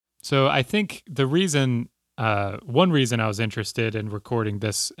So I think one reason I was interested in recording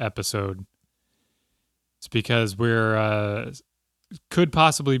this episode is because we're could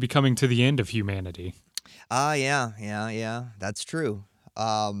possibly be coming to the end of humanity. Yeah. That's true.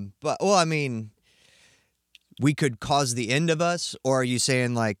 But well, I mean, we could cause the end of us, or are you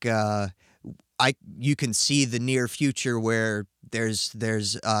saying like you can see the near future where there's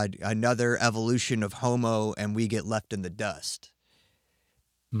another evolution of Homo and we get left in the dust?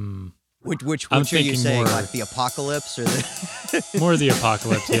 Hmm. I'm Which are you thinking saying? more Like the apocalypse or the? more the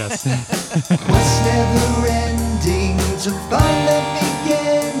apocalypse. Yes. What's never ending to find that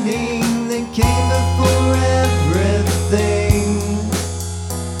beginning that came before everything?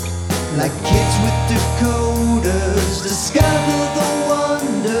 Like kids with decoders discover the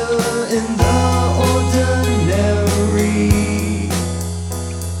wonder in the ordinary.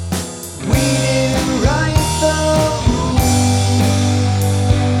 We didn't write the rules.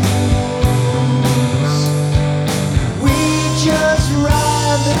 We just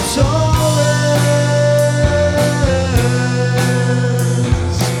ride the torrents.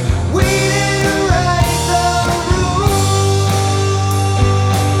 We didn't write the rules.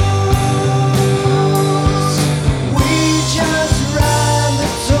 We just ride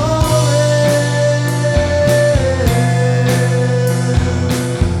the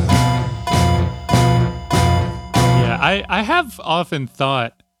Yeah, I have often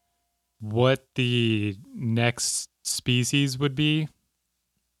thought what the next species would be,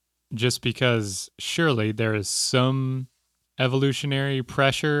 just because surely there is some evolutionary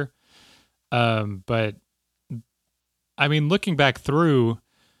pressure. But I mean, looking back through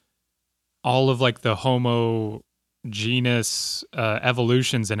all of like the Homo genus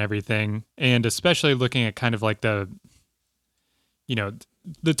evolutions and everything, and especially looking at kind of like the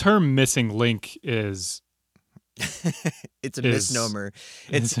term missing link is It's a is misnomer.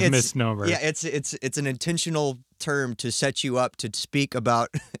 it's a misnomer. Yeah, it's an intentional term to set you up to speak about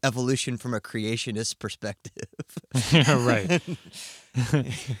evolution from a creationist perspective. Yeah, right.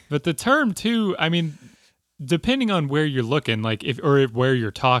 But the term too, I mean, depending on where you're looking, like where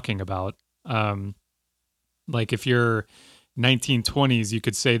you're talking about, like if you're 1920s, you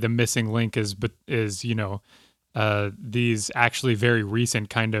could say the missing link is these actually very recent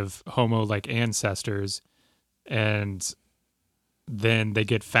kind of Homo like ancestors, and then they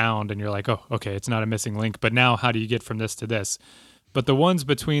get found, and you're like, oh, okay, it's not a missing link. But now, how do you get from this to this? But the ones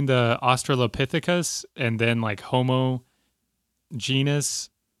between the Australopithecus and then like Homo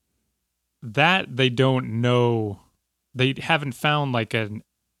genus, that they don't know, they haven't found like an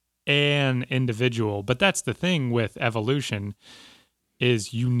individual. But that's the thing with evolution,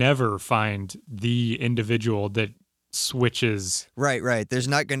 is you never find the individual that switches. Right. There's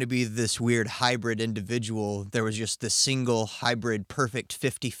not going to be this weird hybrid individual. There was just this single hybrid perfect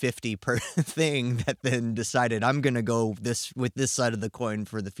 50-50 thing that then decided I'm going to go with this side of the coin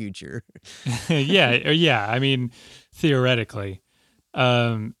for the future. Yeah, I mean, theoretically.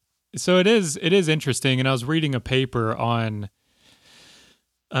 So it is interesting, and I was reading a paper on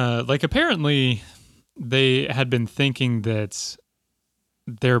like apparently they had been thinking that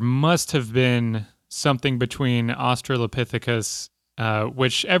there must have been something between Australopithecus,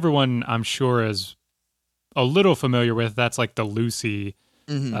 which everyone I'm sure is a little familiar with. That's like the Lucy.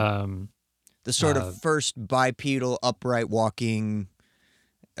 The sort of first bipedal, upright walking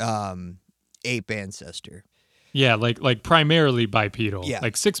ape ancestor. Yeah, like primarily bipedal. Yeah.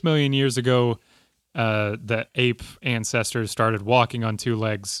 Like 6 million years ago, the ape ancestors started walking on two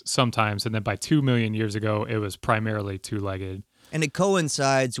legs sometimes, and then by 2 million years ago, it was primarily two-legged. And it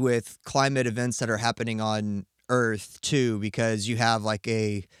coincides with climate events that are happening on Earth too, because you have like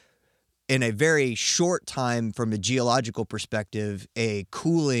in a very short time from a geological perspective, a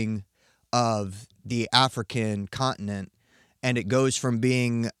cooling of the African continent, and it goes from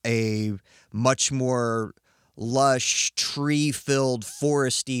being a much more lush, tree-filled,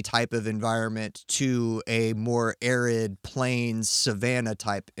 foresty type of environment to a more arid, plains, savanna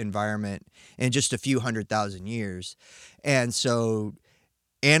type environment in just a few 100,000 years. And so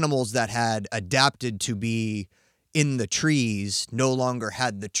animals that had adapted to be in the trees no longer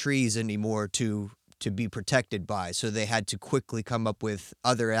had the trees anymore to be protected by. So they had to quickly come up with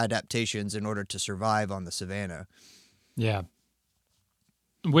other adaptations in order to survive on the savanna. Yeah.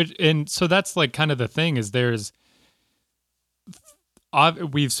 And so that's like kind of the thing, is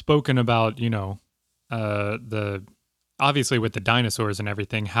we've spoken about, the obviously with the dinosaurs and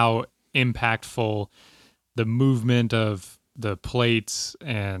everything, how impactful the movement of the plates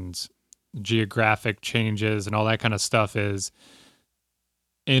and geographic changes and all that kind of stuff is.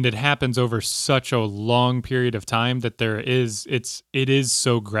 and it happens over such a long period of time that it is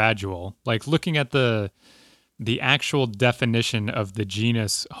so gradual. Like looking at the actual definition of the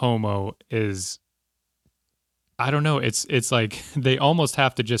genus Homo is, I don't know, it's like they almost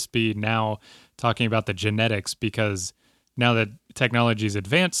have to just be now talking about the genetics, because now that technology's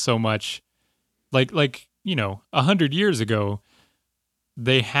advanced so much, like 100 years ago,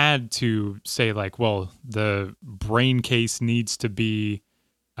 they had to say like, well, the brain case needs to be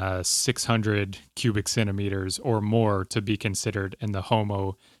 600 cubic centimeters or more to be considered in the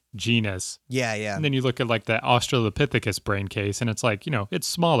Homo genus. Yeah, yeah. And then you look at like the Australopithecus brain case, and it's like, it's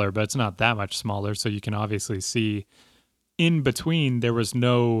smaller, but it's not that much smaller. So you can obviously see in between there was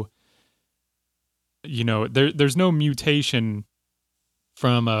no, there's no mutation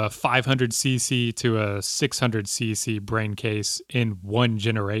from a 500cc to a 600cc brain case in one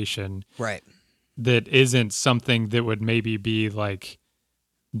generation. Right. That isn't something that would maybe be like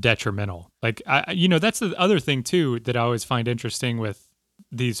detrimental. Like, that's the other thing too that I always find interesting with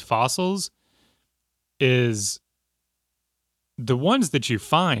these fossils is the ones that you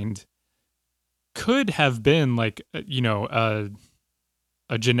find could have been like, a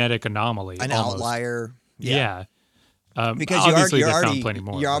genetic anomaly. An almost. Outlier. Yeah. Because obviously they found plenty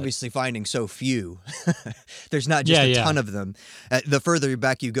more, you're but- obviously finding so few. There's not just a ton of them. The further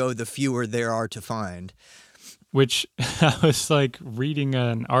back you go, the fewer there are to find. Which I was like reading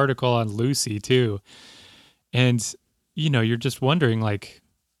an article on Lucy too. And, you're just wondering like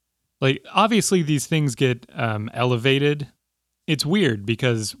obviously these things get elevated. It's weird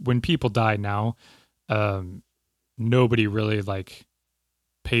because when people die now, nobody really like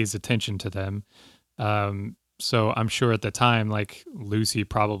pays attention to them. So I'm sure at the time, like Lucy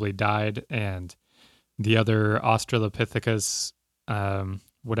probably died, and the other Australopithecus,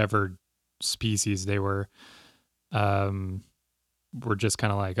 whatever species they were just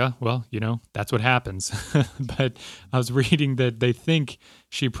kind of like, oh, well, that's what happens. But I was reading that they think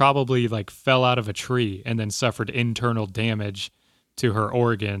she probably like fell out of a tree and then suffered internal damage to her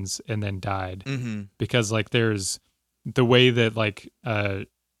organs and then died. Mm-hmm. Because like there's the way that like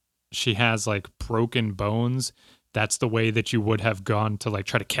she has like broken bones. That's the way that you would have gone to like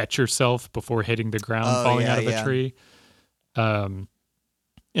try to catch yourself before hitting the ground, falling out of a tree. And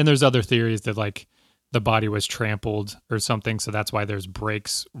there's other theories that like the body was trampled or something, so that's why there's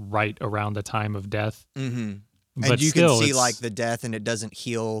breaks right around the time of death. Mm-hmm. But and you still, can see it's- like the death, and it doesn't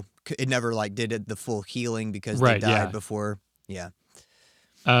heal. It never like did it the full healing because Right, they died yeah. before. Yeah.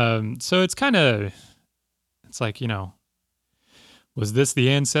 So it's kind of, it's like, was this the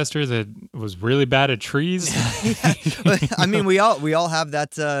ancestor that was really bad at trees? I mean, we all have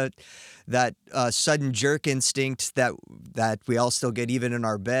that sudden jerk instinct that we all still get even in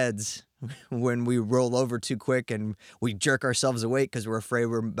our beds when we roll over too quick and we jerk ourselves awake because we're afraid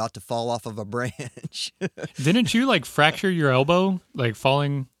we're about to fall off of a branch. Didn't you like fracture your elbow, like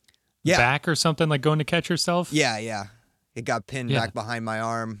falling Yeah. back or something, like going to catch yourself? Yeah. It got pinned Yeah. back behind my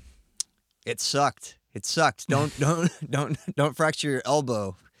arm. It sucked. Don't fracture your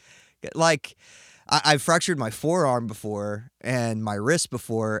elbow. Like I've fractured my forearm before and my wrist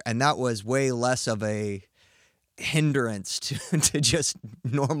before, and that was way less of a hindrance to just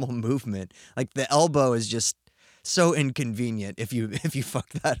normal movement. Like the elbow is just so inconvenient if you fuck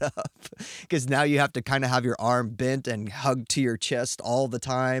that up, because now you have to kind of have your arm bent and hugged to your chest all the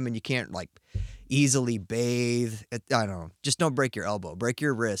time, and you can't like easily bathe. I don't know. Just don't break your elbow. Break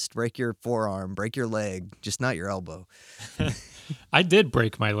your wrist. Break your forearm. Break your leg. Just not your elbow. I did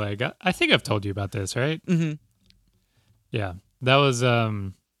break my leg. I think I've told you about this, right? Mm-hmm. Yeah, that was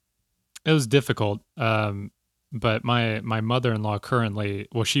it was difficult. But my mother-in-law currently,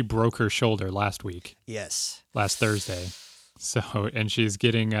 well, she broke her shoulder last Thursday. So, and she's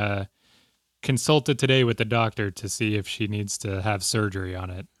getting consulted today with the doctor to see if she needs to have surgery on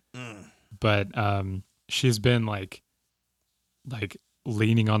it. But she's been like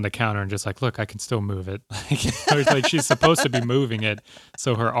leaning on the counter and just like, look, I can still move it. Like she's supposed to be moving it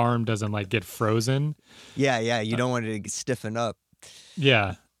so her arm doesn't like get frozen. Yeah. You don't want it to stiffen up.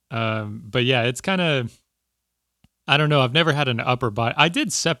 Yeah. But yeah, it's kind of, I don't know. I've never had an upper body. I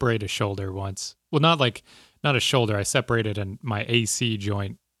did separate a shoulder once. Well, not a shoulder. I separated my AC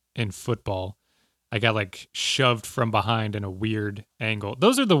joint in football. I got like shoved from behind in a weird angle.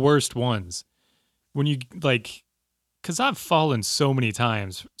 Those are the worst ones. When you like, because I've fallen so many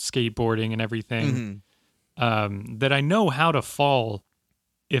times skateboarding and everything, that I know how to fall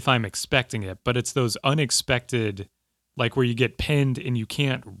if I'm expecting it. But it's those unexpected, like where you get pinned and you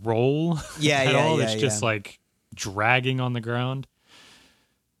can't roll at all. It's just like dragging on the ground.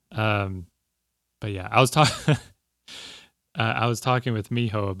 But yeah, I was talking. I was talking with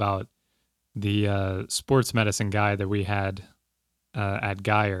Miho about the sports medicine guy that we had at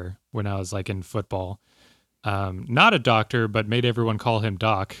Geyer when I was like in football. Not a doctor, but made everyone call him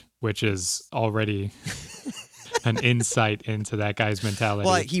Doc, which is already an insight into that guy's mentality.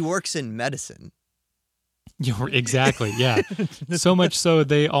 Well, he works in medicine. Exactly, yeah. So much so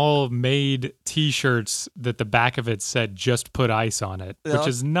they all made T-shirts that the back of it said "Just put ice on it," which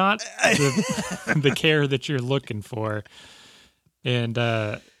is not the care that you're looking for. And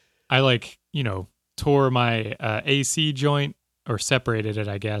I tore my AC joint, or separated it,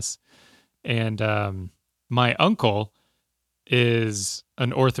 I guess. And my uncle is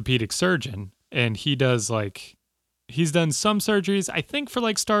an orthopedic surgeon, and he's done some surgeries, I think, for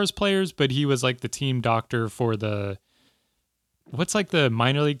like Stars players, but he was like the team doctor for what's like the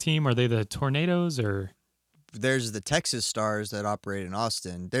minor league team? Are they the Tornadoes or? There's the Texas Stars that operate in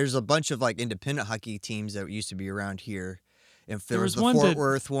Austin. There's a bunch of like independent hockey teams that used to be around here. If there was the Fort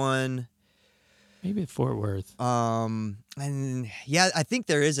Worth one. Maybe Fort Worth. And yeah, I think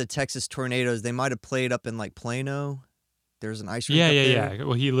there is a Texas Tornadoes. They might have played up in like Plano. There's an ice rink up there. Yeah.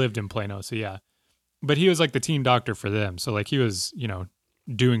 Well, he lived in Plano, so yeah. But he was like the team doctor for them. So like he was,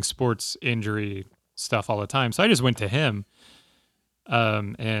 doing sports injury stuff all the time. So I just went to him.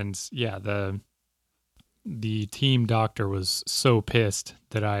 And yeah, the team doctor was so pissed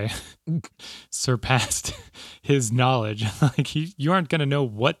that I surpassed his knowledge. Like you aren't going to know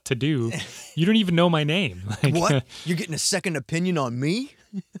what to do. You don't even know my name. Like, what? You're getting a second opinion on me?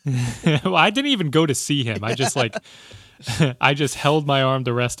 Well, I didn't even go to see him. I just I just held my arm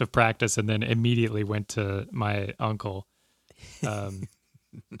the rest of practice and then immediately went to my uncle.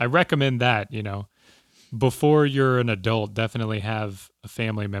 I recommend that, before you're an adult, definitely have a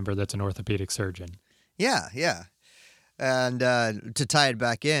family member that's an orthopedic surgeon. Yeah. And to tie it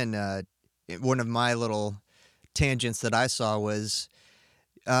back in, one of my little tangents that I saw was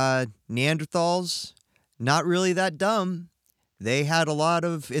Neanderthals, not really that dumb. They had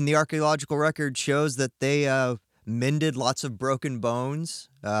in the archaeological record shows that they mended lots of broken bones,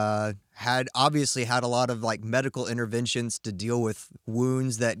 had a lot of like medical interventions to deal with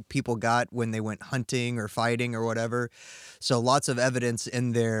wounds that people got when they went hunting or fighting or whatever. So lots of evidence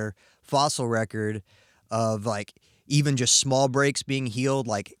in their fossil record of like even just small breaks being healed,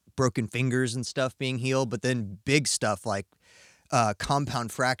 like broken fingers and stuff being healed, but then big stuff like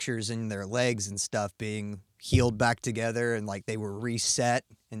compound fractures in their legs and stuff being healed back together, and like they were reset,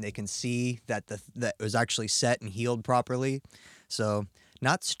 and they can see that that was actually set and healed properly. So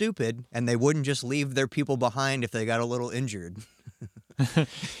not stupid, and they wouldn't just leave their people behind if they got a little injured.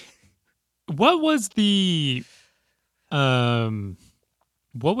 What was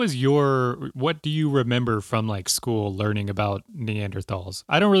what do you remember from like school learning about Neanderthals?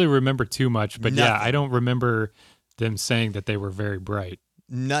 I don't really remember too much, but Nothing. Yeah, I don't remember them saying that they were very bright.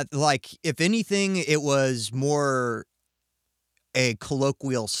 Not like, if anything, it was more a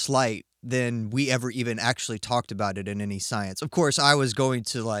colloquial slight than we ever even actually talked about it in any science. Of course, I was going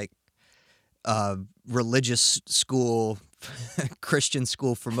to like religious school, Christian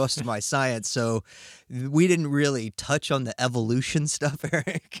school for most of my science, so we didn't really touch on the evolution stuff,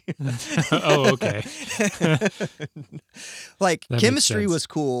 Eric. Oh, okay. Like That makes chemistry sense. was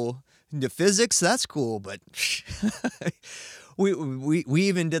cool, the physics that's cool, but we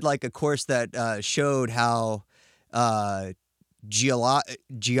even did like a course that showed how geologic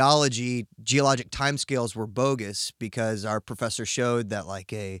timescales were bogus, because our professor showed that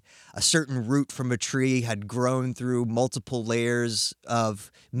like a certain root from a tree had grown through multiple layers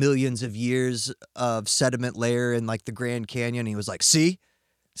of millions of years of sediment layer in like the Grand Canyon. He was like, see,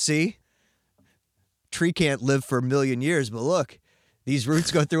 tree can't live for a million years, but look, these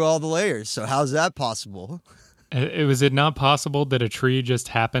roots go through all the layers. So how's that possible? Was it not possible that a tree just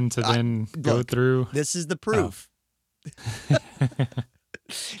happened to then go look, through? This is the proof.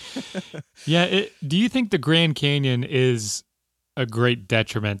 Yeah. Do you think the Grand Canyon is a great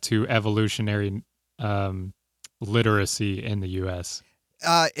detriment to evolutionary literacy in the U.S.?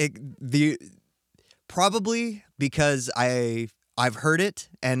 Probably, because I've heard it,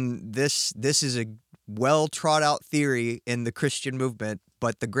 and this is a well trot out theory in the Christian movement.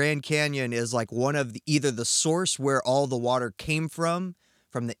 But the Grand Canyon is like one of either the source where all the water came from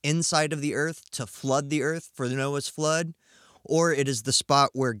the inside of the earth to flood the earth for Noah's flood, or it is the spot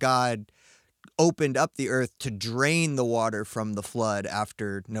where God opened up the earth to drain the water from the flood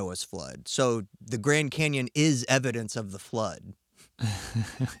after Noah's flood. So the Grand Canyon is evidence of the flood.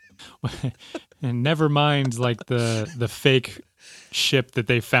 And never mind like the fake ship that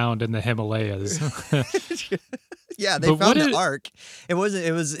they found in the Himalayas. Yeah, they But what found the it Ark. It wasn't.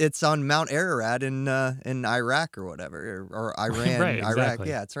 It's on Mount Ararat in Iraq or whatever, or right, Iran, Iraq. exactly.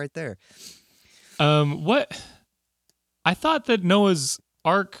 Yeah, it's right there. What I thought that Noah's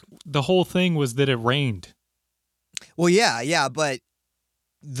Ark, the whole thing was that it rained. Well, yeah, but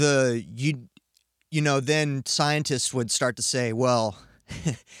then scientists would start to say, well,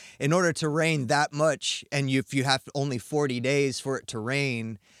 in order to rain that much, and if you have only 40 days for it to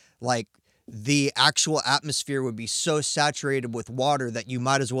rain, like the actual atmosphere would be so saturated with water that you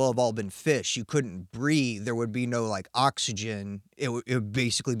might as well have all been fish. You couldn't breathe. There would be no like oxygen. It would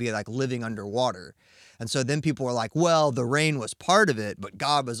basically be like living underwater. And so then people were like, well, the rain was part of it, but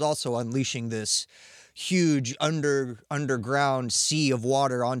God was also unleashing this huge underground sea of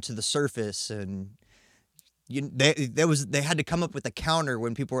water onto the surface. And they had to come up with a counter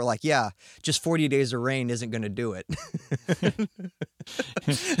when people were like, yeah, just 40 days of rain isn't going to do it.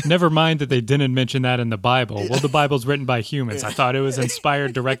 Never mind that they didn't mention that in the Bible. Well, the Bible's written by humans. I thought it was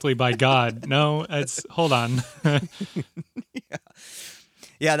inspired directly by God. No, hold on.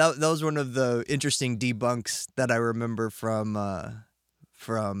 Yeah, that was one of the interesting debunks that I remember from the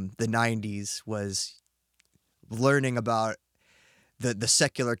 90s, was learning about the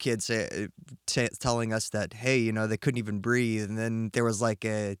secular kids telling us that, hey, they couldn't even breathe. And then there was like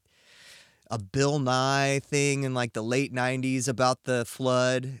a Bill Nye thing in like the late 90s about the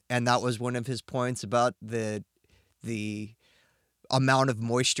flood, and that was one of his points about the amount of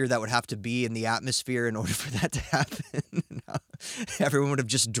moisture that would have to be in the atmosphere in order for that to happen. Everyone would have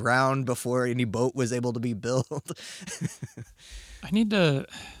just drowned before any boat was able to be built.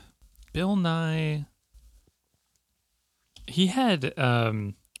 Bill Nye, he had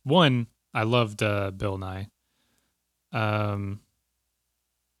one, I loved Bill Nye.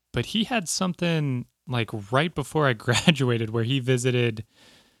 But he had something like right before I graduated where he visited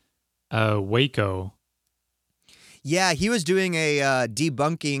Waco. Yeah, he was doing a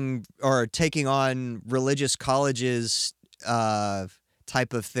debunking or taking on religious colleges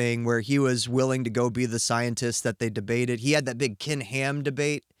type of thing, where he was willing to go be the scientist that they debated. He had that big Ken Ham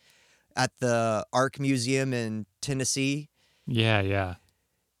debate at the Ark Museum in Tennessee. Yeah.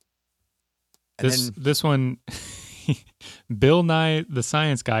 And this one, Bill Nye, the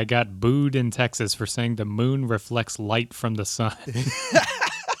science guy, got booed in Texas for saying the moon reflects light from the sun.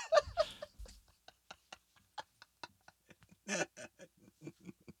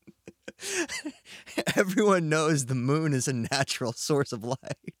 Everyone knows the moon is a natural source of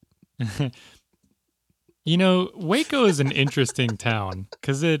light. Waco is an interesting town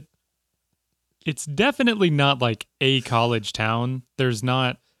because it's definitely not like a college town. There's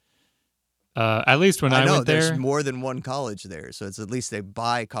not, at least when I went there. There's more than one college there, so it's at least a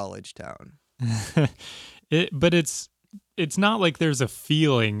bi-college town. But it's not like there's a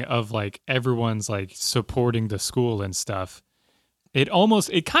feeling of like everyone's like supporting the school and stuff. It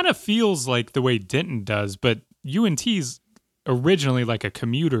kind of feels like the way Denton does, but UNT's originally like a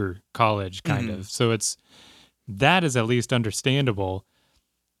commuter college kind of. So that is at least understandable.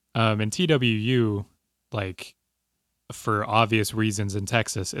 And TWU, like for obvious reasons in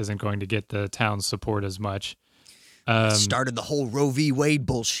Texas, isn't going to get the town's support as much. Started the whole Roe v. Wade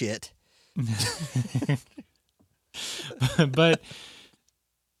bullshit. But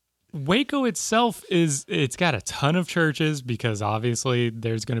Waco itself it's got a ton of churches because obviously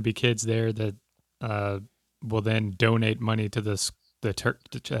there's going to be kids there that will then donate money to the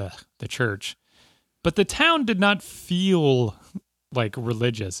church. But the town did not feel like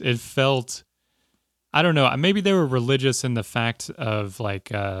religious. It felt, I don't know, maybe they were religious in the fact of like,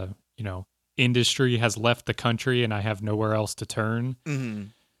 industry has left the country and I have nowhere else to turn. Mm-hmm.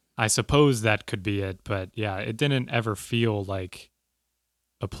 I suppose that could be it. But yeah, it didn't ever feel like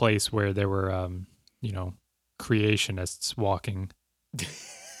a place where there were, creationists walking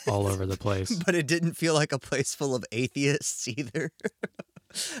all over the place. But it didn't feel like a place full of atheists either.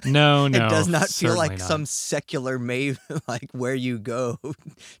 No. It does not feel like not. some secular like where you go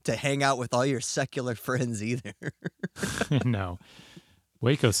to hang out with all your secular friends either. No.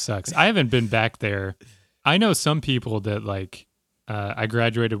 Waco sucks. I haven't been back there. I know some people that like I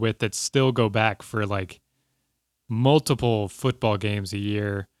graduated with that still go back for like multiple football games a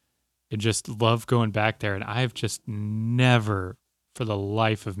year and just love going back there. And I've just never, for the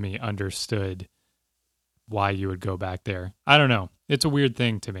life of me, understood why you would go back there. I don't know. It's a weird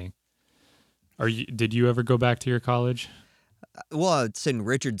thing to me. Did you ever go back to your college? Well, it's in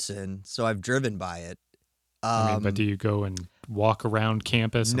Richardson, so I've driven by it. But do you go and walk around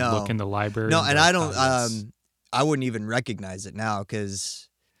campus and look in the library? No, and I don't. I wouldn't even recognize it now because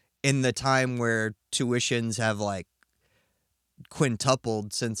in the time where tuitions have like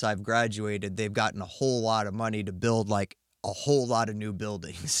quintupled since I've graduated. They've gotten a whole lot of money to build like a whole lot of new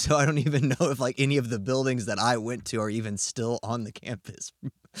buildings. So I don't even know if like any of the buildings that I went to are even still on the campus.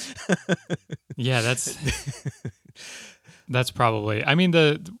 Yeah, that's probably. I mean,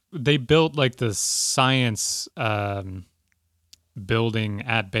 they built like the science building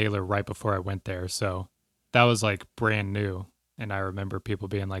at Baylor right before I went there, so that was like brand new. And I remember people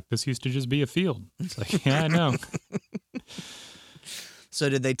being like, "This used to just be a field." It's like, yeah, I know. So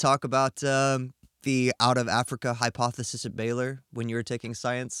did they talk about the out of Africa hypothesis at Baylor when you were taking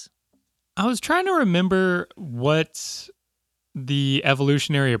science? I was trying to remember what the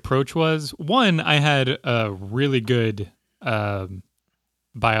evolutionary approach was. One, I had a really good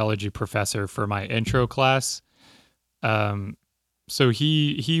biology professor for my intro class. So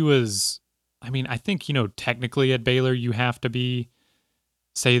he was, I mean, I think, technically at Baylor, you have to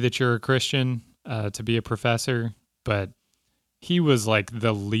say that you're a Christian to be a professor, but he was like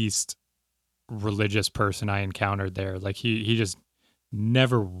the least religious person I encountered there. Like he just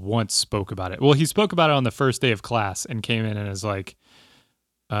never once spoke about it. Well, he spoke about it on the first day of class and came in and is like,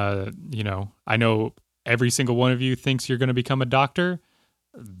 I know every single one of you thinks you're going to become a doctor.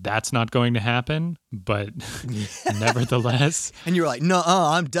 That's not going to happen, but nevertheless. And you were like, no,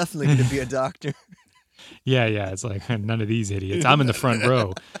 I'm definitely going to be a doctor. Yeah. It's like, none of these idiots. I'm in the front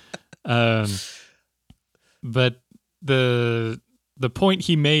row. But the point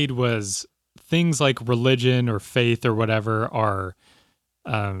he made was things like religion or faith or whatever are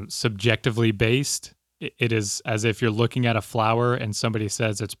subjectively based. It is as if you're looking at a flower and somebody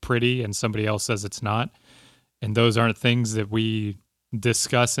says it's pretty and somebody else says it's not. And those aren't things that we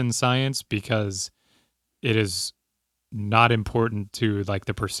discuss in science because it is not important to like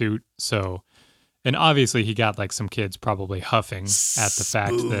the pursuit. So, and obviously he got like some kids probably huffing at the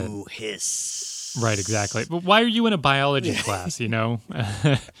fact that hiss. Right, exactly. But why are you in a biology class,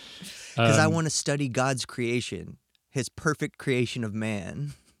 Because I want to study God's creation, his perfect creation of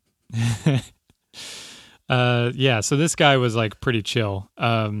man. Yeah, so this guy was like pretty chill.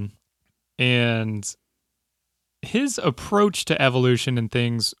 And his approach to evolution and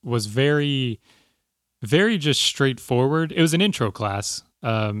things was very, very just straightforward. It was an intro class.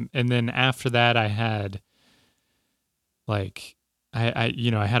 And then after that I had like I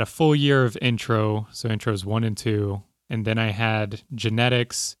had a full year of intro, so intros 1 and 2, and then I had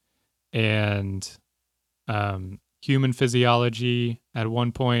genetics and human physiology at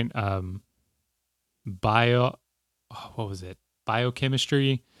one point,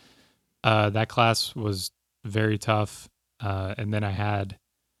 biochemistry. That class was very tough, and then I had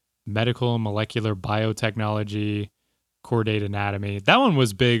medical and molecular biotechnology, chordate anatomy. That one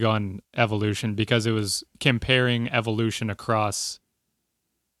was big on evolution because it was comparing evolution across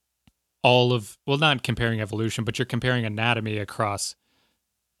not comparing evolution, but you're comparing anatomy across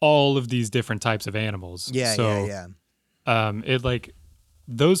all of these different types of animals. Yeah. It like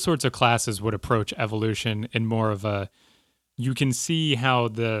those sorts of classes would approach evolution in more of a, you can see how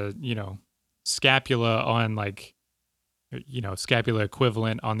the, scapula on like, scapula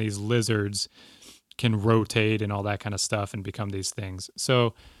equivalent on these lizards can rotate and all that kind of stuff and become these things.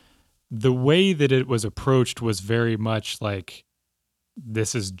 So the way that it was approached was very much like,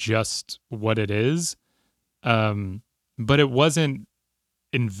 this is just what it is. But it wasn't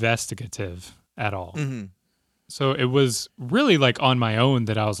investigative at all. Mm-hmm. So it was really like on my own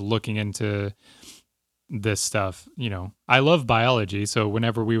that I was looking into this stuff. I love biology. So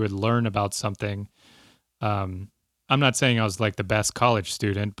whenever we would learn about something, I'm not saying I was like the best college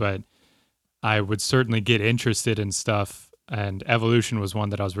student, but I would certainly get interested in stuff. And evolution was one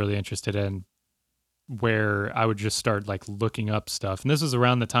that I was really interested in, where I would just start like looking up stuff. And this was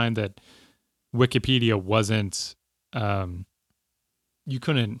around the time that Wikipedia wasn't, you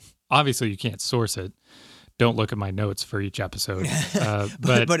can't source it. Don't look at my notes for each episode.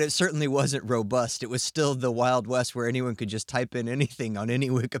 But it certainly wasn't robust. It was still the Wild West where anyone could just type in anything on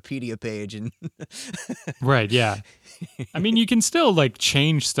any Wikipedia page. And Right, yeah. I mean, you can still like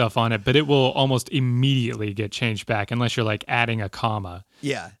change stuff on it, but it will almost immediately get changed back unless you're like adding a comma.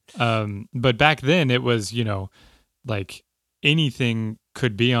 Yeah. But back then it was, like anything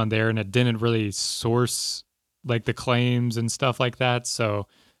could be on there and it didn't really source like the claims and stuff like that. So,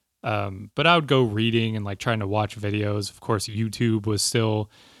 but I would go reading and like trying to watch videos. Of course, YouTube was still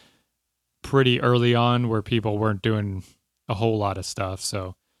pretty early on where people weren't doing a whole lot of stuff.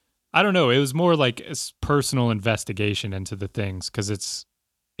 So I don't know. It was more like a personal investigation into the things, because it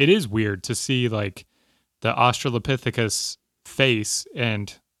is weird to see like the Australopithecus face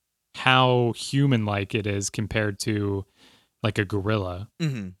and how human-like it is compared to like a gorilla.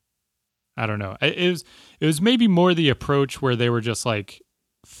 Mm-hmm. I don't know. It was maybe more the approach where they were just like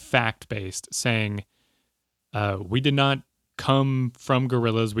fact based, saying we did not come from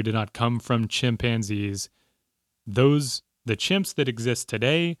gorillas, we did not come from chimpanzees. The chimps that exist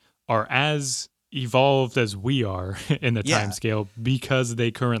today are as evolved as we are in the Yeah. time scale because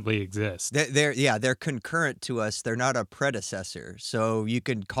they currently exist. They're concurrent to us. They're not a predecessor. So you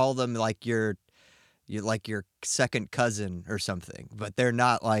can call them like your second cousin or something, but they're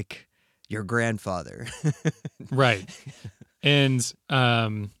not like your grandfather. Right. And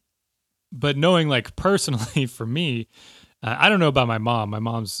but knowing like personally for me, I don't know about my mom. My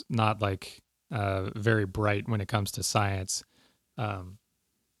mom's not like very bright when it comes to science.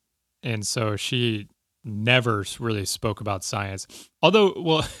 And so she never really spoke about science. Although,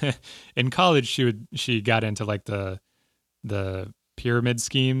 well, in college she got into like the pyramid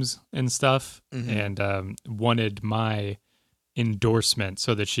schemes and stuff, Mhm. and wanted my endorsement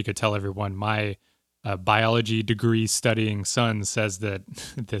so that she could tell everyone my biology degree studying son says that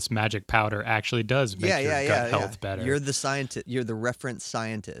this magic powder actually does make your gut health better. You're the scientist. You're the reference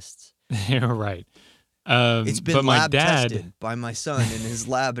scientist. You're right. It's been But my lab dad, tested by my son in his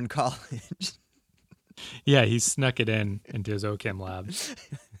lab in college. yeah, he snuck it into his OChem lab.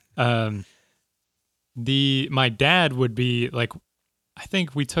 Um, my dad would be like, I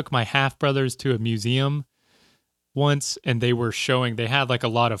think we took my half brothers to a museum once, and they had like a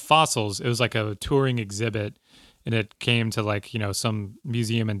lot of fossils. It was like a touring exhibit, and it came to like, some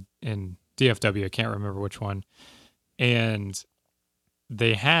museum in DFW. I can't remember which one. And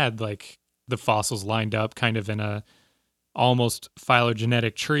they had like the fossils lined up kind of in a almost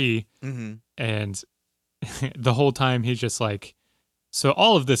phylogenetic tree. Mm-hmm. And the whole time he's just like, so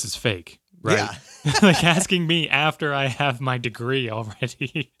all of this is fake, right? Yeah. Like asking me after I have my degree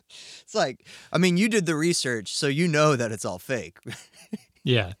already. It's like, I mean, you did the research, so you know that it's all fake.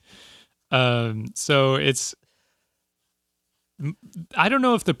 Yeah. So I don't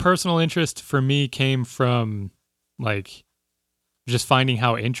know if the personal interest for me came from like just finding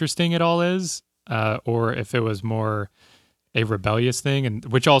how interesting it all is, or if it was more a rebellious thing, and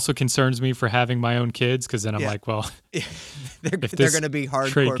which also concerns me for having my own kids, because then I'm Yeah. like, well, they're if they're this going to be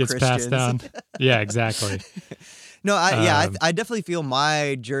hardcore trait gets Christians. passed down. Yeah, exactly. No, Um, I definitely feel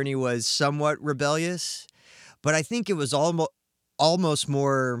my journey was somewhat rebellious, but I think it was almost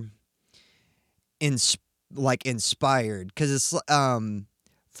more inspired, because it's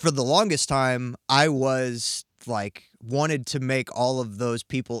for the longest time I was like wanted to make all of those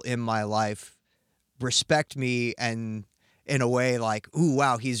people in my life respect me, and in a way like, ooh,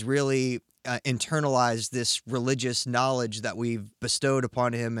 wow, he's really internalized this religious knowledge that we've bestowed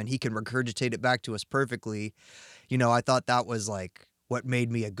upon him, and he can regurgitate it back to us perfectly. I thought that was like what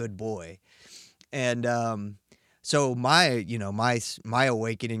made me a good boy. And so my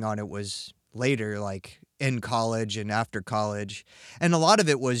awakening on it was later, like in college and after college. And a lot of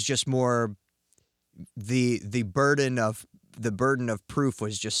it was just more the burden of proof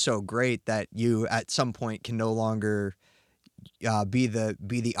was just so great that you at some point can no longer be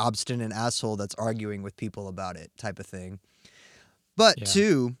the obstinate asshole that's arguing with people about it, type of thing. But Yeah.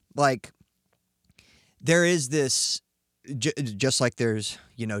 too, like, there is this, just like there's,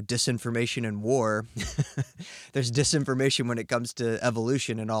 disinformation in war, there's disinformation when it comes to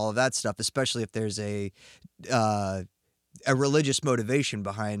evolution and all of that stuff, especially if there's a religious motivation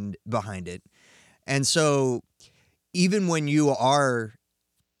behind it. And so even when you are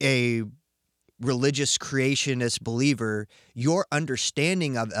a religious creationist believer, your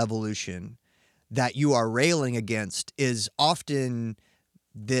understanding of evolution that you are railing against is often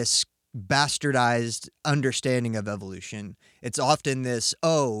this bastardized understanding of evolution. It's often this,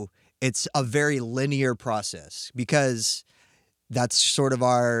 it's a very linear process, because that's sort of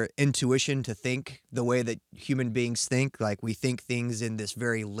our intuition to think the way that human beings think. Like, we think things in this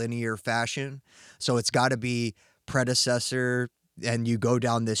very linear fashion. So it's got to be predecessor, and you go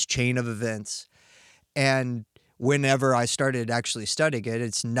down this chain of events. And whenever I started actually studying it,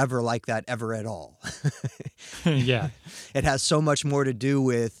 it's never like that ever at all. Yeah. It has so much more to do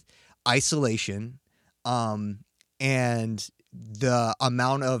with isolation, and the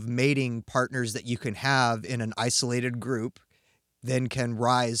amount of mating partners that you can have in an isolated group then can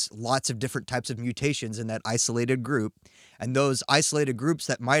rise lots of different types of mutations in that isolated group. And those isolated groups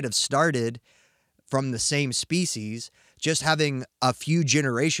that might have started from the same species, just having a few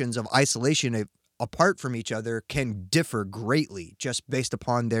generations of isolation apart from each other can differ greatly just based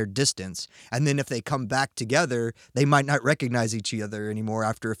upon their distance. And then if they come back together, they might not recognize each other anymore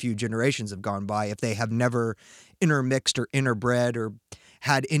after a few generations have gone by, if they have never intermixed or interbred or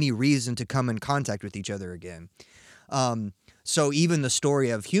had any reason to come in contact with each other again. So even the story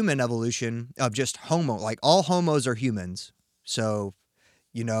of human evolution of just Homo, like all Homos are humans. So,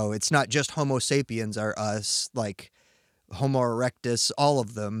 it's not just Homo sapiens are us, like Homo erectus, all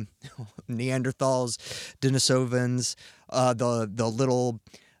of them, Neanderthals, Denisovans, the little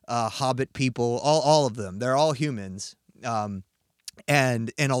Hobbit people, all of them. They're all humans.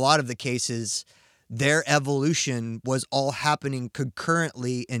 And in a lot of the cases, their evolution was all happening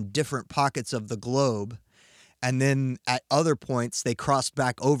concurrently in different pockets of the globe. And then at other points, they crossed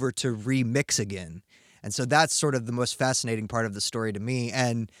back over to remix again. And so that's sort of the most fascinating part of the story to me.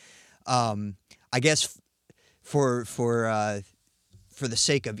 And I guess for the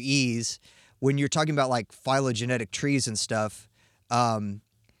sake of ease, when you're talking about like phylogenetic trees and stuff,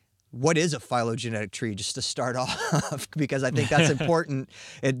 what is a phylogenetic tree, just to start off? Because I think that's important.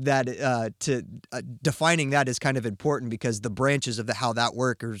 Defining that is kind of important, because the branches of how that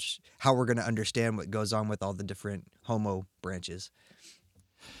works is how we're going to understand what goes on with all the different Homo branches.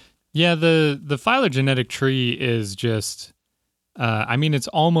 Yeah, the phylogenetic tree is just, it's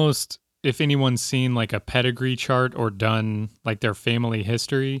almost, if anyone's seen like a pedigree chart or done like their family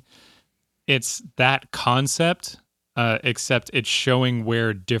history, it's that concept. Except it's showing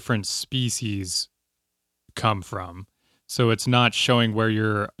where different species come from. So it's not showing where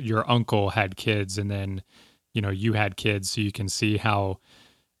your uncle had kids and then, you had kids, so you can see how,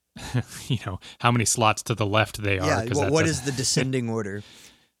 how many slots to the left they are. Yeah, what is the descending order?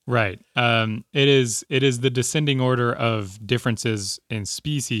 Right. It is the descending order of differences in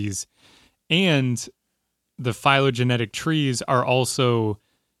species, and the phylogenetic trees are also,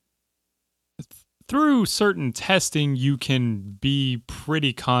 through certain testing, you can be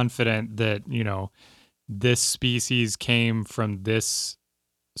pretty confident that, this species came from this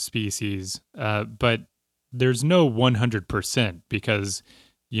species. But there's no 100%, because,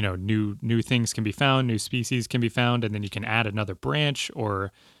 new things can be found, new species can be found, and then you can add another branch,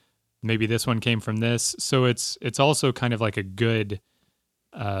 or maybe this one came from this. So it's also kind of like a good,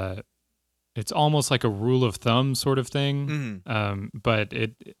 it's almost like a rule of thumb sort of thing. Mm-hmm. But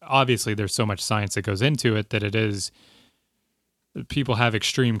obviously there's so much science that goes into it that people have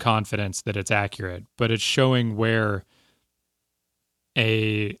extreme confidence that it's accurate, but it's showing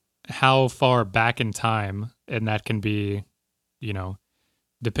how far back in time, and that can be,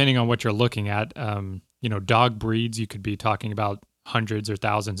 depending on what you're looking at, dog breeds, you could be talking about hundreds or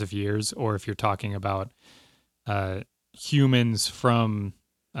thousands of years, or if you're talking about humans from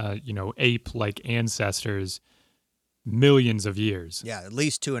ape-like ancestors, millions of years. Yeah, at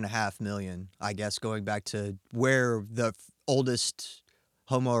least 2.5 million, I guess, going back to where the oldest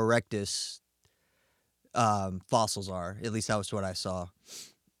Homo erectus fossils are. At least that was what I saw.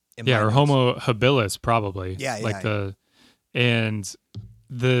 Or Homo habilis, probably. Yeah. And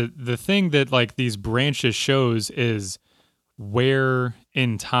the thing that like these branches shows is where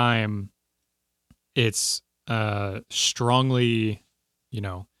in time it's strongly,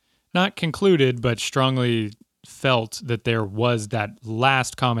 not concluded, but strongly felt that there was that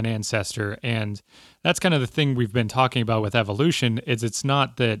last common ancestor. And that's kind of the thing we've been talking about with evolution, is it's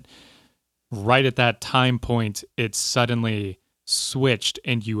not that right at that time point it suddenly switched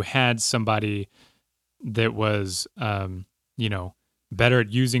and you had somebody that was, better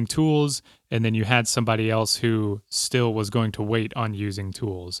at using tools, and then you had somebody else who still was going to wait on using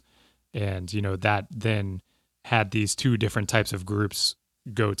tools. And, that then had these two different types of groups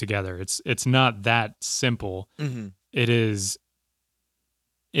go together. It's not that simple. Mm-hmm. It is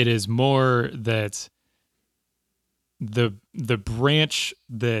more that the branch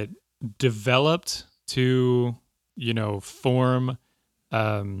that developed to, form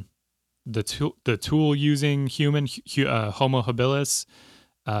the tool using human, Homo habilis,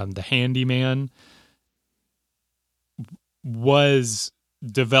 the handyman, was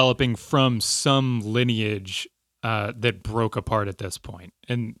developing from some lineage that broke apart at this point.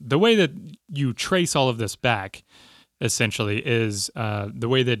 And the way that you trace all of this back, essentially, is the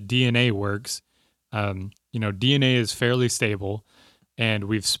way that DNA works. DNA is fairly stable, and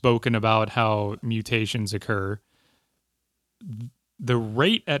we've spoken about how mutations occur. The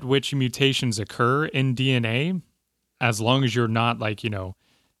rate at which mutations occur in DNA, as long as you're not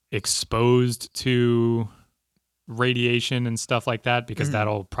exposed to radiation and stuff like that, because Mm-hmm.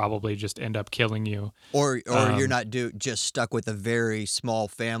 that'll probably just end up killing you. Or you're not just stuck with a very small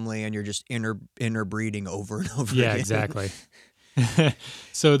family and you're just interbreeding over and over again. Yeah, exactly.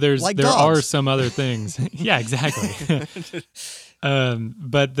 So there dogs. are some other things. Yeah, exactly.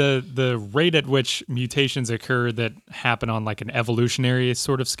 But the rate at which mutations occur that happen on like an evolutionary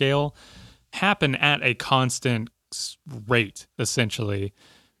sort of scale happen at a constant rate, essentially.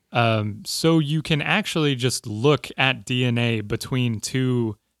 So you can actually just look at DNA between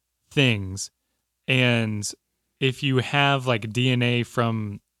two things. And if you have like DNA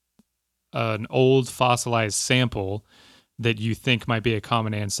from an old fossilized sample that you think might be a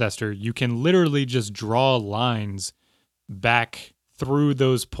common ancestor, you can literally just draw lines back through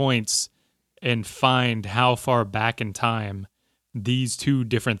those points and find how far back in time these two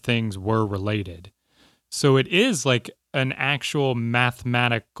different things were related. So it is like an actual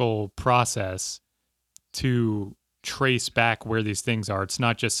mathematical process to trace back where these things are. It's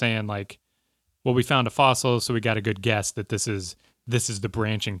not just saying like, well, we found a fossil, so we got a good guess that this is the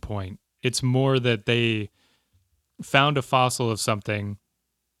branching point. It's more that they found a fossil of something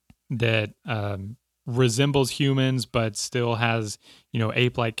that resembles humans, but still has,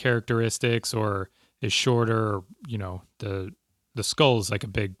 ape-like characteristics, or is shorter. Or, the skull is like a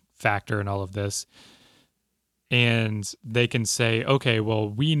big factor in all of this. And they can say, okay, well,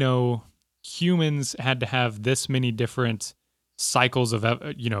 we know humans had to have this many different cycles of,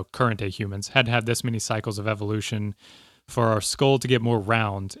 current day humans had to have this many cycles of evolution for our skull to get more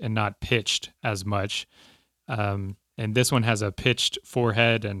round and not pitched as much. And this one has a pitched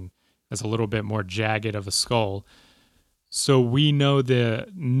forehead and is a little bit more jagged of a skull. So we know the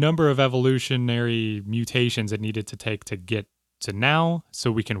number of evolutionary mutations it needed to take to get to now,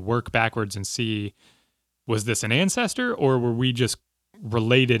 so we can work backwards and see, was this an ancestor, or were we just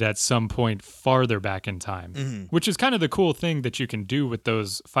related at some point farther back in time? Mm-hmm. Which is kind of the cool thing that you can do with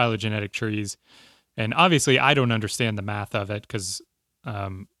those phylogenetic trees. And obviously, I don't understand the math of it because,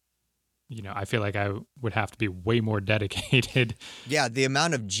 I feel like I would have to be way more dedicated. Yeah, the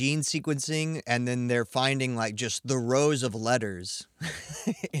amount of gene sequencing, and then they're finding like just the rows of letters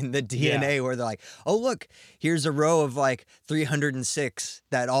in the DNA where they're like, oh, look, here's a row of like 306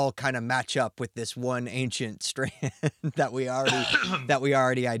 that all kind of match up with this one ancient strand that we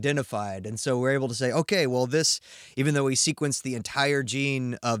already identified. And so we're able to say, okay, well, this, even though we sequenced the entire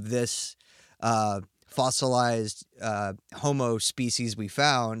gene of this fossilized Homo species we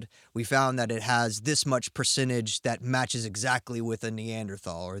found that it has this much percentage that matches exactly with a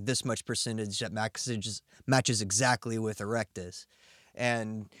Neanderthal, or this much percentage that matches exactly with Erectus.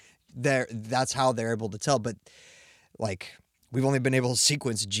 And that's how they're able to tell. But like, we've only been able to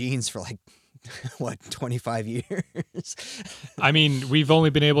sequence genes for like, 25 years? I mean, we've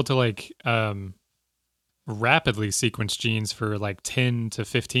only been able to like rapidly sequence genes for like 10 to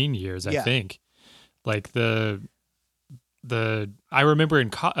 15 years, I think. Like I remember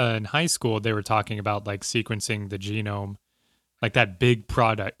in high school, they were talking about like sequencing the genome, like that big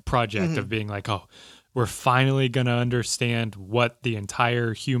project of being like, oh, we're finally going to understand what the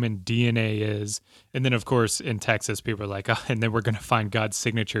entire human DNA is. And then, of course, in Texas, people are like, oh, and then we're going to find God's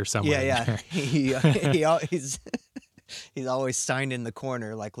signature somewhere. Yeah. He's always signed in the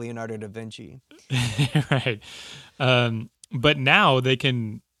corner like Leonardo da Vinci. Right. But now they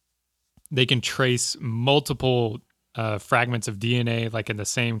can trace multiple fragments of DNA, like in the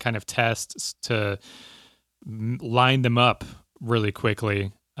same kind of tests, to line them up really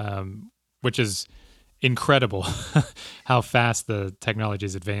quickly, which is incredible how fast the technology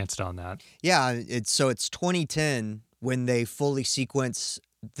has advanced on that. Yeah, it's 2010 when they fully sequence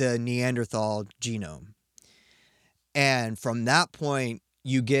the Neanderthal genome. And from that point,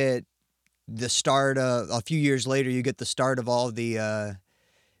 you get the start of, a few years later, you get the start of all the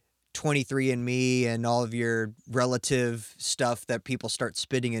 23andMe and all of your relative stuff that people start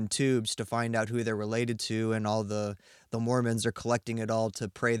spitting in tubes to find out who they're related to, and all the Mormons are collecting it all to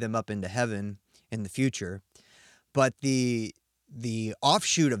pray them up into heaven in the future. But the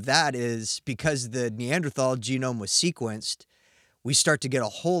offshoot of that is, because the Neanderthal genome was sequenced, we start to get a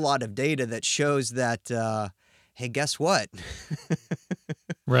whole lot of data that shows that, hey, guess what?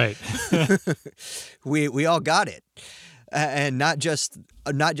 Right. we all got it. And not just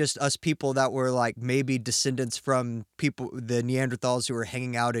us people that were like maybe descendants from the Neanderthals who were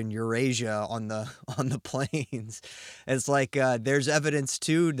hanging out in Eurasia on the plains. It's like there's evidence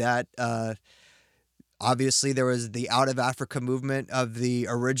too that obviously there was the out of Africa movement of the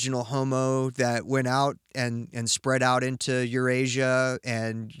original Homo that went out and spread out into Eurasia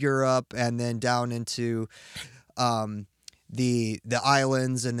and Europe, and then down into the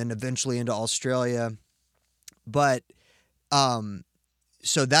islands, and then eventually into Australia. But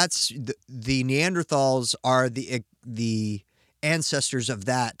so that's the Neanderthals are the ancestors of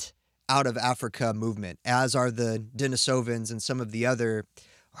that out of Africa movement, as are the Denisovans and some of the other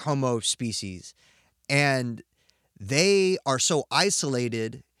Homo species. And they are so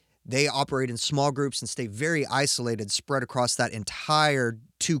isolated, they operate in small groups and stay very isolated, spread across that entire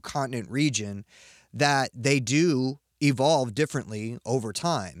 2-continent region, that they do evolve differently over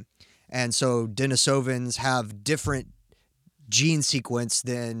time. And so Denisovans have different gene sequence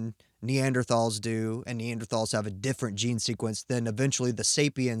than Neanderthals do, and Neanderthals have a different gene sequence than eventually the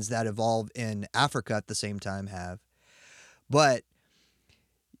sapiens that evolve in Africa at the same time have. But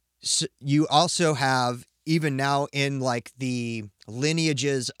you also have, even now in like the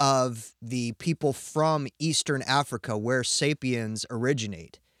lineages of the people from Eastern Africa where sapiens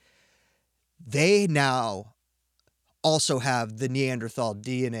originate, they now also have the Neanderthal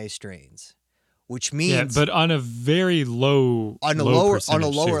DNA strains, which means but on a very low on a low lower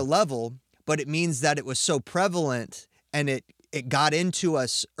percentage too. level, but it means that it was so prevalent and it got into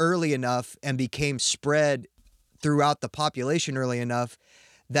us early enough and became spread throughout the population early enough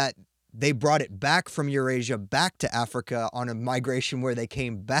that they brought it back from Eurasia back to Africa on a migration where they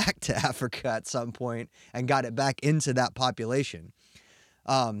came back to Africa at some point and got it back into that population.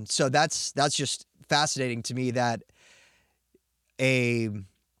 So that's just fascinating to me that a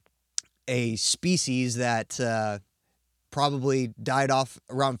species that probably died off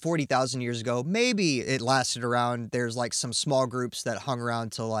around 40,000 years ago. Maybe it lasted around, there's like some small groups that hung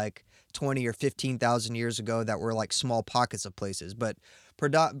around to like 20 or 15,000 years ago that were like small pockets of places. But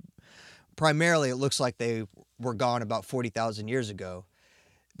primarily it looks like they were gone about 40,000 years ago.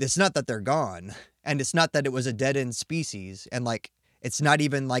 It's not that they're gone, and it's not that it was a dead-end species, and like it's not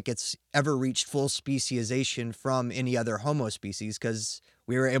even like it's ever reached full speciation from any other Homo species, because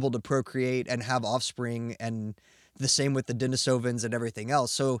we were able to procreate and have offspring, and the same with the Denisovans and everything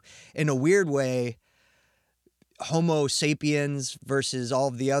else. So in a weird way, Homo sapiens versus all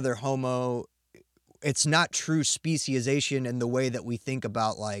of the other Homo, it's not true speciation in the way that we think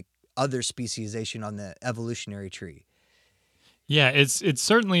about like other speciation on the evolutionary tree. Yeah, it's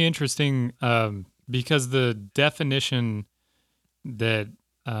certainly interesting because the definition that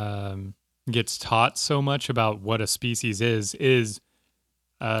gets taught so much about what a species is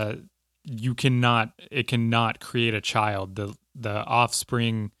it cannot create a child. The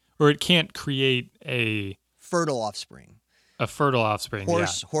offspring, or it can't create a Fertile offspring. fertile offspring.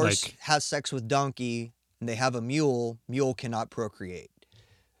 Horse like, has sex with donkey, and they have a mule. Mule cannot procreate.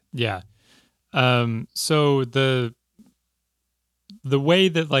 yeah. So the way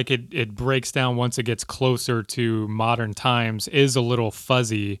that like it breaks down once it gets closer to modern times is a little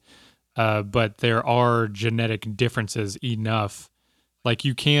fuzzy, but there are genetic differences enough. Like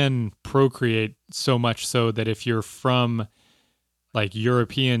you can procreate so much so that if you're from like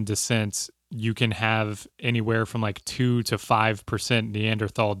European descent, you can have anywhere from like 2 to 5%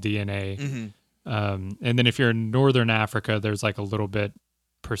 Neanderthal DNA. Mm-hmm. And then if you're in Northern Africa, there's like a little bit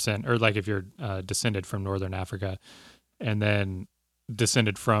percent, or like if you're descended from Northern Africa, and then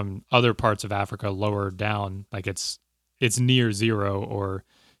descended from other parts of Africa lower down, like it's near zero, or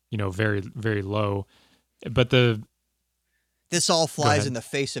very, very low. But this all flies in the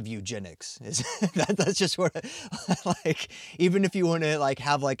face of eugenics. That's just what like, even if you want to like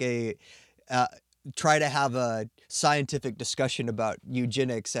have like a try to have a scientific discussion about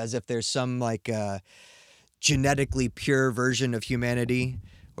eugenics as if there's some like genetically pure version of humanity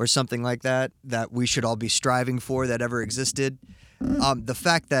or something like that we should all be striving for that ever existed. The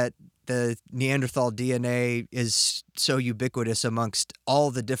fact that the Neanderthal DNA is so ubiquitous amongst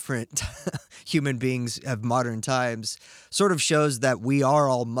all the different human beings of modern times sort of shows that we are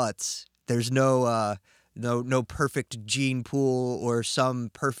all mutts. There's no perfect gene pool or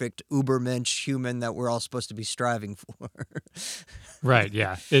some perfect Ubermensch human that we're all supposed to be striving for. Right,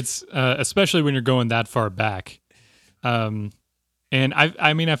 yeah. It's especially when you're going that far back. And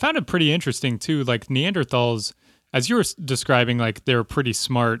I found it pretty interesting too. Like Neanderthals, as you were describing, like they're pretty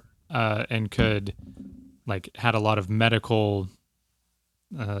smart and could like had a lot of medical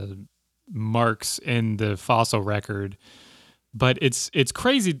marks in the fossil record. But it's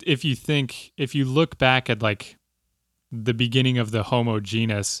crazy if you look back at like the beginning of the Homo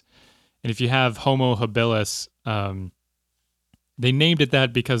genus, and if you have Homo habilis, they named it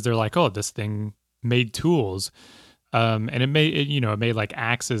that because they're like, oh, this thing made tools, and it made like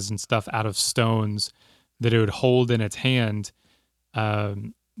axes and stuff out of stones that it would hold in its hand.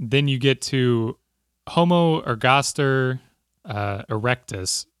 Then you get to Homo ergaster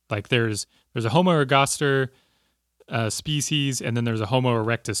erectus. Like there's a Homo ergaster species, and then there's a Homo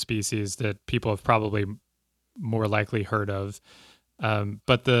erectus species that people have probably more likely heard of.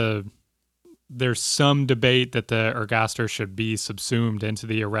 But there's some debate that the ergaster should be subsumed into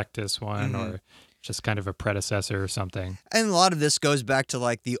the erectus one, Mm-hmm. or just kind of a predecessor or something. And a lot of this goes back to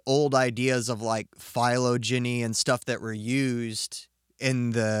like the old ideas of like phylogeny and stuff that were used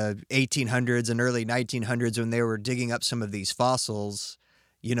in the 1800s and early 1900s when they were digging up some of these fossils.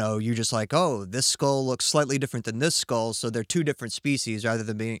 you're just like, oh, this skull looks slightly different than this skull, so they're two different species, rather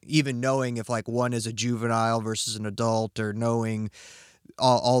than even knowing if like one is a juvenile versus an adult, or knowing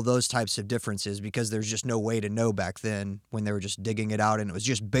all those types of differences, because there's just no way to know back then when they were just digging it out, and it was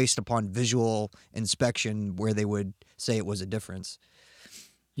just based upon visual inspection where they would say it was a difference.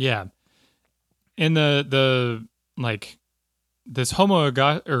 Yeah. And the like this Homo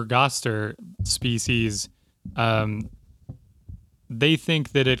ergaster species, they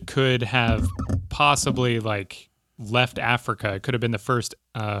think that it could have possibly like left Africa. It could have been the first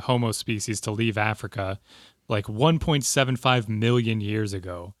Homo species to leave Africa like 1.75 million years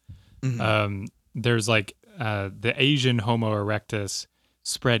ago. There's like the Asian Homo erectus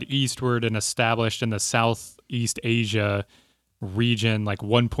spread eastward and established in the Southeast Asia region like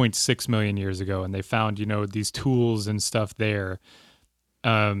 1.6 million years ago, and they found these tools and stuff there.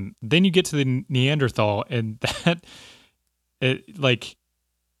 Then you get to the Neanderthal, and like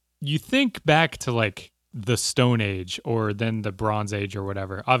you think back to like the Stone Age or then the Bronze Age or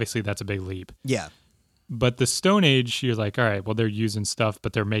whatever. Obviously that's a big leap. Yeah. But the Stone Age, you're like, all right, well, they're using stuff,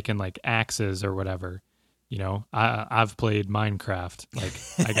 but they're making like axes or whatever. I've played Minecraft.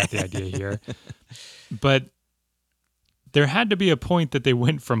 Like, I got the idea here. But there had to be a point that they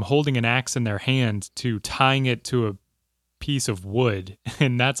went from holding an axe in their hand to tying it to a piece of wood.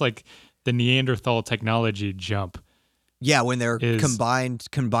 And that's like the Neanderthal technology jump. Yeah, when they're combined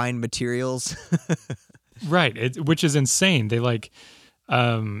materials. Right, which is insane. They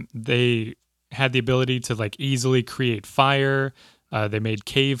they had the ability to like easily create fire. They made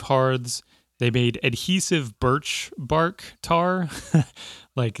cave hearths. They made adhesive birch bark tar.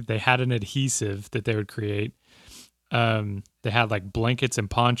 Like they had an adhesive that they would create. They had like blankets and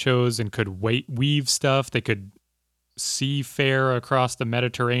ponchos and could weave stuff. They could seafare across the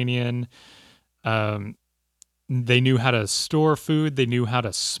Mediterranean. They knew how to store food. They knew how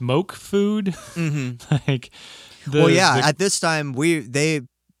to smoke food. Mm-hmm. At this time,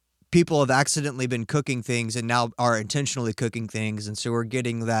 people have accidentally been cooking things and now are intentionally cooking things, and so we're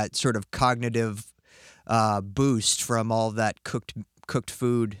getting that sort of cognitive boost from all that cooked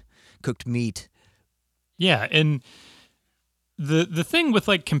food, cooked meat. Yeah, and the thing with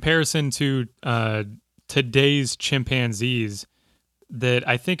like comparison to today's chimpanzees that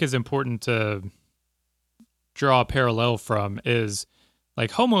I think is important to draw a parallel from is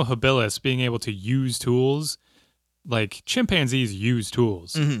like Homo habilis being able to use tools. Like chimpanzees use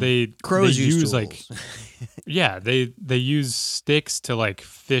tools. Mm-hmm. Crows use tools. Like, yeah, they use sticks to like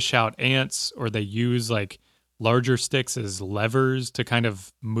fish out ants, or they use like larger sticks as levers to kind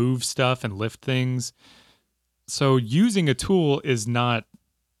of move stuff and lift things. So using a tool is not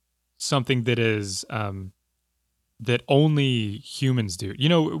something that is that only humans do.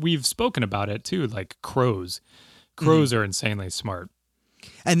 We've spoken about it too, like crows. Crows are insanely smart.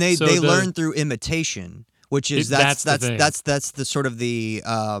 And they learn through imitation. Which is that's the sort of the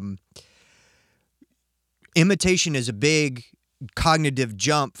imitation is a big cognitive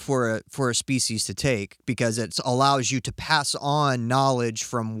jump for a species to take, because it allows you to pass on knowledge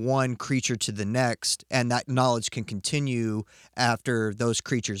from one creature to the next, and that knowledge can continue after those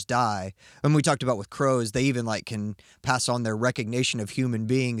creatures die. And we talked about with crows, they even like can pass on their recognition of human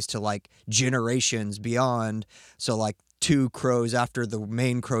beings to like generations beyond. So like 2 crows after the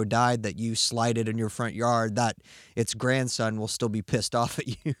main crow died that you slighted in your front yard, that its grandson will still be pissed off at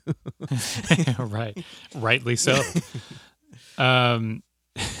you. Right. Rightly so.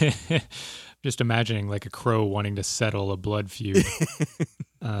 Just imagining like a crow wanting to settle a blood feud,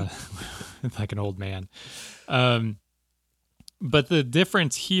 like an old man. But the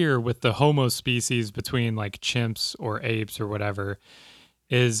difference here with the Homo species between like chimps or apes or whatever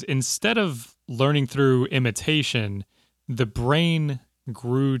is, instead of learning through imitation, the brain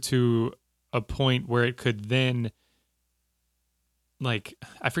grew to a point where it could then, like,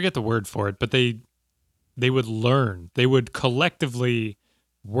 I forget the word for it, but they would learn. They would collectively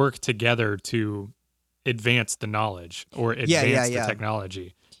work together to advance the knowledge or advance the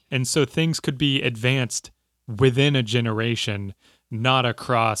technology. And so things could be advanced within a generation, not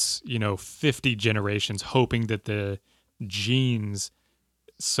across, 50 generations, hoping that the genes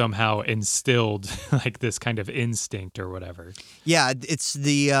somehow instilled like this kind of instinct or whatever. Yeah, it's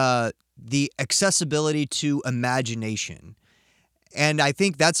the accessibility to imagination. And I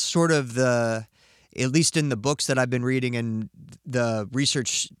think that's sort of at least in the books that I've been reading and the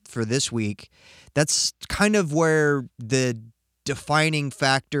research for this week, that's kind of where the defining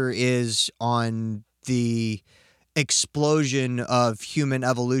factor is on the explosion of human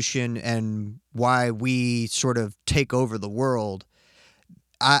evolution and why we sort of take over the world.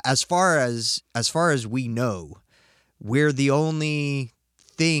 As far as we know, we're the only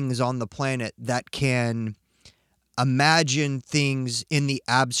things on the planet that can imagine things in the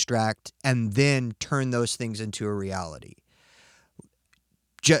abstract and then turn those things into a reality.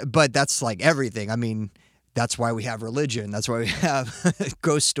 But that's like everything. I mean, that's why we have religion. That's why we have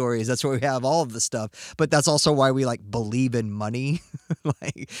ghost stories. That's why we have all of the stuff. But that's also why we like believe in money.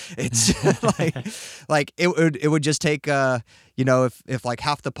 Like it's like it would just take if like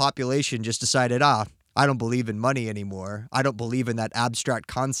half the population just decided, I don't believe in money anymore. I don't believe in that abstract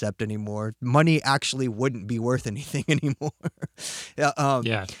concept anymore. Money actually wouldn't be worth anything anymore.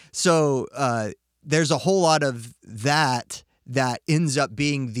 Yeah. So there's a whole lot of that ends up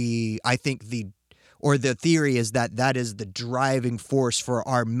being the theory is that is the driving force for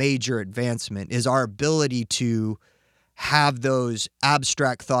our major advancement, is our ability to have those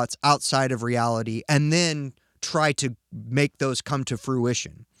abstract thoughts outside of reality and then try to make those come to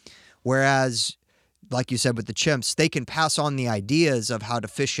fruition. Whereas, like you said with the chimps, they can pass on the ideas of how to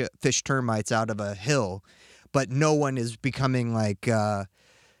fish termites out of a hill, but no one is becoming like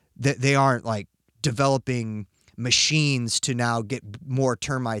they aren't like developing machines to now get more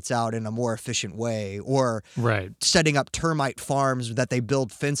termites out in a more efficient way, or setting up termite farms that they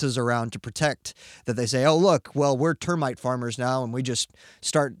build fences around to protect, that they say, oh look, well, we're termite farmers now, and we just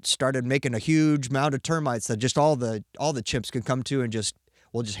started making a huge mound of termites that just all the chimps can come to, and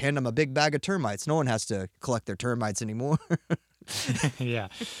we'll just hand them a big bag of termites. No one has to collect their termites anymore. Yeah.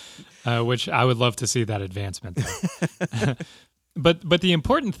 Which I would love to see that advancement though. But the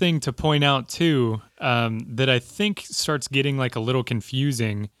important thing to point out too, that I think starts getting like a little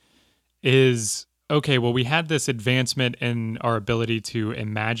confusing is, okay, well, we had this advancement in our ability to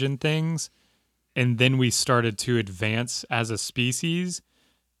imagine things, and then we started to advance as a species.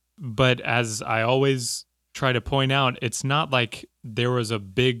 But as I always try to point out, it's not like there was a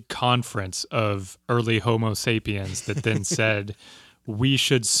big conference of early Homo sapiens that then said, we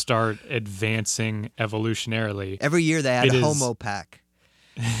should start advancing evolutionarily. Every year they add a Homo pack.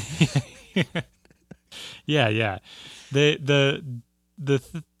 Yeah.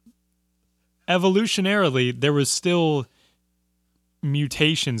 Evolutionarily, there was still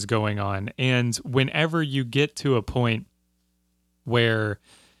mutations going on, and whenever you get to a point where,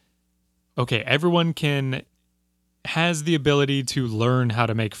 okay, everyone has the ability to learn how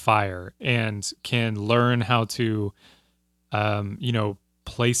to make fire and can learn how to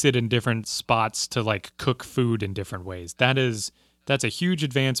place it in different spots to like cook food in different ways. That's a huge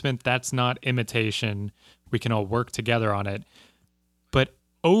advancement. That's not imitation. We can all work together on it. But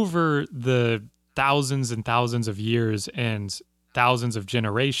over the thousands and thousands of years and thousands of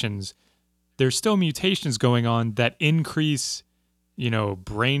generations, there's still mutations going on that increase,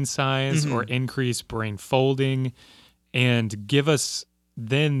 brain size or increase brain folding, and give us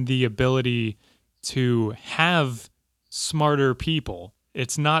then the ability to have smarter people.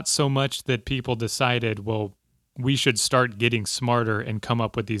 It's not so much that people decided, well, we should start getting smarter and come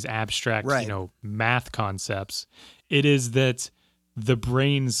up with these abstract, math concepts. It is that the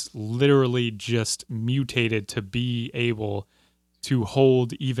brains literally just mutated to be able to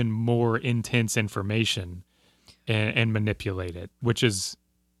hold even more intense information and manipulate it,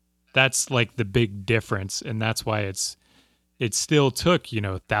 that's like the big difference. And that's why it still took,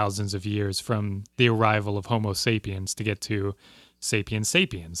 thousands of years from the arrival of Homo sapiens to get to Sapiens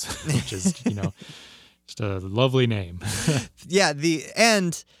sapiens, which is, just a lovely name. Yeah, the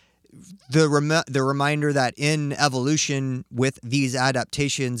reminder that in evolution with these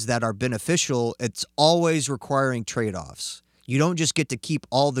adaptations that are beneficial, it's always requiring trade-offs. You don't just get to keep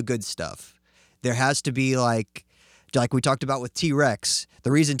all the good stuff. There has to be like we talked about with T-Rex.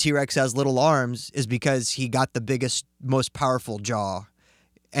 The reason T-Rex has little arms is because he got the biggest, most powerful jaw.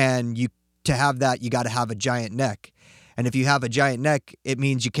 And to have that, you got to have a giant neck. And if you have a giant neck, it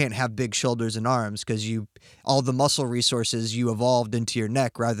means you can't have big shoulders and arms, because all the muscle resources you evolved into your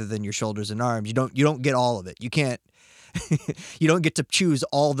neck rather than your shoulders and arms. You don't get all of it. You can't. You don't get to choose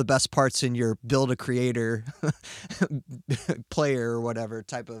all the best parts in your Build-A-Creator player or whatever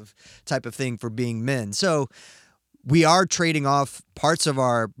type of thing for being men. So we are trading off parts of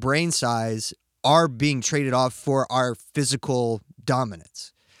our brain size are being traded off for our physical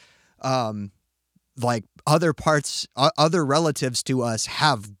dominance. Like other parts, other relatives to us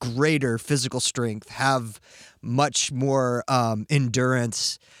have greater physical strength, have much more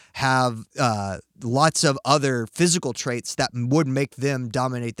endurance, have lots of other physical traits that would make them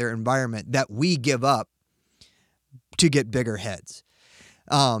dominate their environment that we give up to get bigger heads.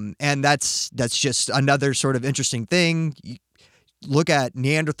 And that's just another sort of interesting thing. You look at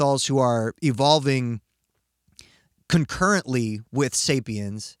Neanderthals who are evolving concurrently with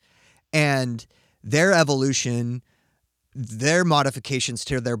sapiens, and their evolution their modifications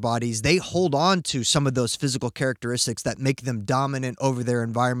to their bodies, they hold on to some of those physical characteristics that make them dominant over their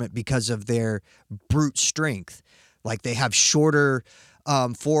environment because of their brute strength. Like they have shorter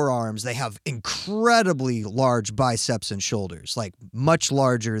forearms, they have incredibly large biceps and shoulders, like much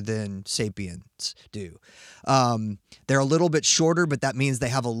larger than sapiens do. They're a little bit shorter, but that means they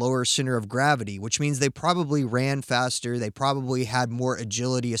have a lower center of gravity, which means they probably ran faster. They probably had more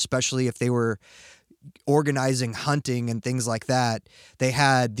agility, especially if they were organizing hunting and things like that. They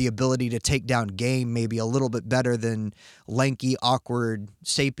had the ability to take down game maybe a little bit better than lanky, awkward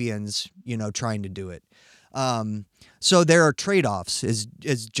sapiens, trying to do it. So there are trade-offs is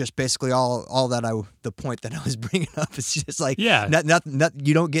just basically all that the point that I was bringing up. It's just like,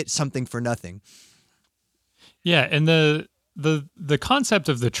 you don't get something for nothing. Yeah. And the concept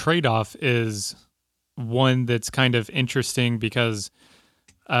of the trade-off is one that's kind of interesting because,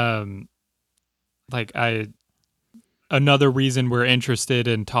 another reason we're interested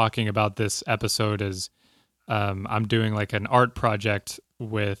in talking about this episode is, I'm doing like an art project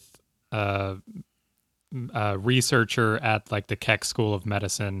with, researcher at like the Keck School of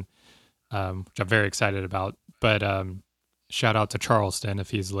Medicine, which I'm very excited about. But shout out to Charleston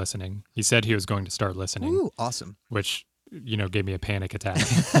if he's listening. He said he was going to start listening. Ooh, awesome. Which, gave me a panic attack.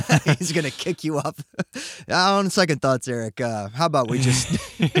 He's going to kick you up. On second thoughts, Eric, how about we just...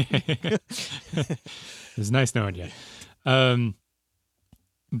 It's nice knowing you.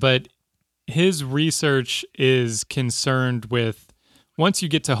 But his research is concerned with, once you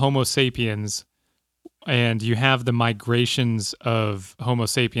get to Homo sapiens, and you have the migrations of Homo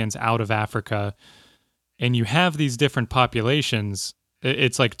sapiens out of Africa, and you have these different populations,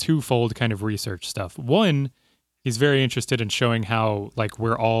 it's like twofold kind of research stuff. One, he's very interested in showing how like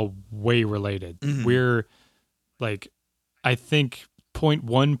we're all way related. Mm-hmm. We're like, I think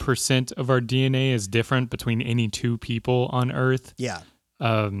 0.1% of our DNA is different between any two people on Earth. Yeah.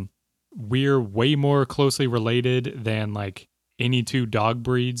 We're way more closely related than like any two dog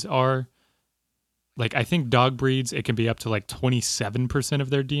breeds are. Like, I think dog breeds, it can be up to like 27% of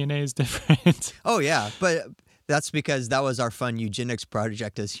their DNA is different. Oh, yeah. But that's because that was our fun eugenics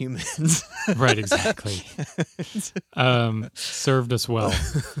project as humans. Right, exactly. Served us well.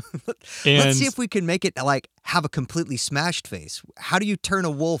 Let's see if we can make it like have a completely smashed face. How do you turn a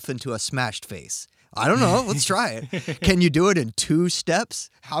wolf into a smashed face? I don't know. Let's try it. Can you do it in 2 steps?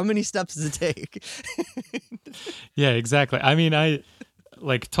 How many steps does it take? Yeah, exactly. I mean,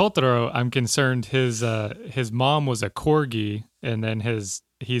 like Totoro, I'm concerned his mom was a corgi, and then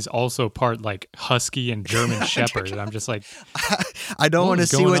he's also part like husky and German shepherd. And I'm just like, I don't want to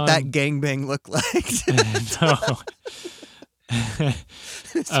see what that gangbang looked like. No.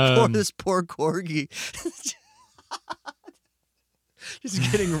 This poor corgi,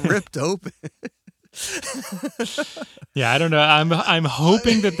 just getting ripped open. Yeah, I don't know. I'm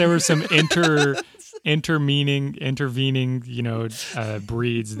hoping that there was some intervening,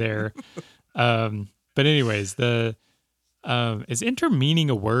 breeds there. But anyways, is intervening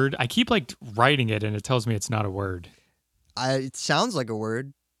a word? I keep like writing it and it tells me it's not a word. It sounds like a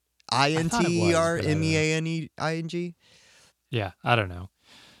word. INTERMEANEING. Yeah, I don't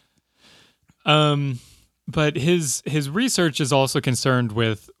know. But his research is also concerned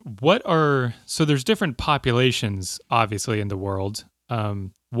with so there's different populations obviously in the world.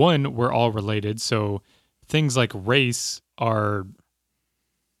 One, we're all related, so things like race are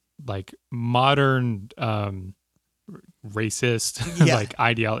like modern racist, yeah. like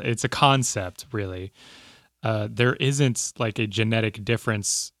ideology. It's a concept, really. There isn't like a genetic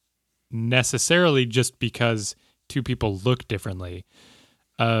difference necessarily just because two people look differently.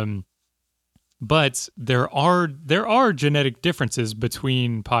 But there are genetic differences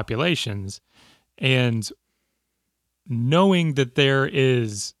between populations, and knowing that there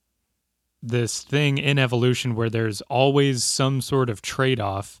is this thing in evolution where there's always some sort of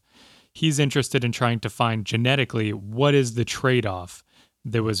trade-off, he's interested in trying to find genetically what is the trade-off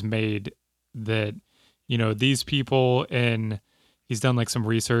that was made that, these people, and he's done like some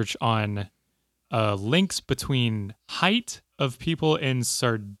research on links between height of people in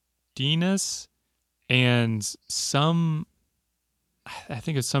Sardinus and I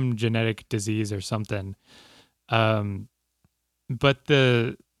think it's some genetic disease or something. But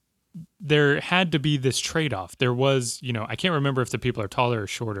there had to be this trade-off. There was, I can't remember if the people are taller or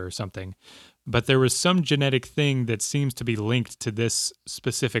shorter or something, but there was some genetic thing that seems to be linked to this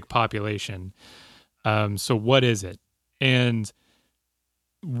specific population. So what is it? And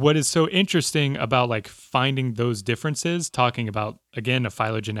what is so interesting about like finding those differences, talking about, again, a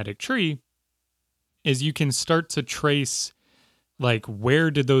phylogenetic tree, is you can start to trace like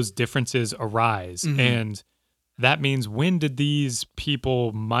where did those differences arise? Mm-hmm. And that means, when did these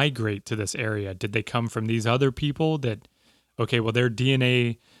people migrate to this area? Did they come from these other people that, okay, well, their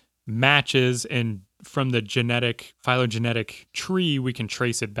DNA matches, and from the phylogenetic tree, we can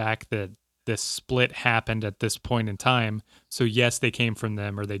trace it back that this split happened at this point in time. So yes, they came from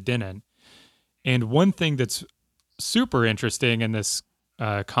them, or they didn't. And one thing that's super interesting in this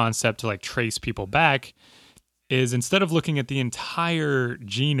concept to like trace people back is, instead of looking at the entire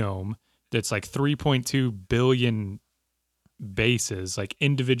genome, that's like 3.2 billion bases, like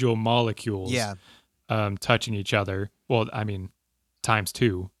individual molecules, Yeah. touching each other. Well, I mean, times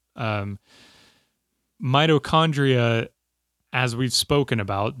two. Mitochondria, as we've spoken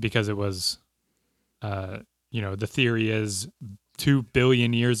about, because it was, the theory is 2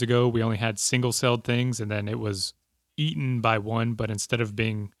 billion years ago, we only had single-celled things, and then it was eaten by one, but instead of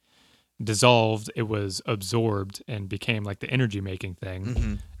being dissolved, it was absorbed and became like the energy-making thing.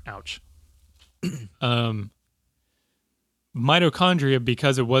 Mm-hmm. Ouch. Mitochondria,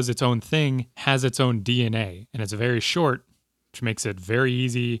 because it was its own thing, has its own DNA, and it's very short, which makes it very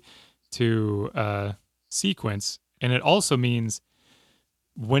easy to sequence. And it also means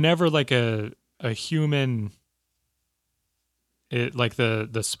whenever like a human, like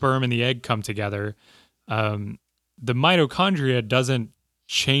the sperm and the egg come together, the mitochondria doesn't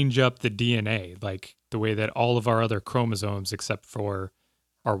change up the DNA like the way that all of our other chromosomes, except for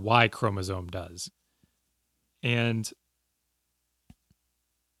our Y chromosome, does. And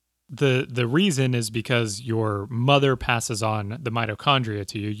the reason is because your mother passes on the mitochondria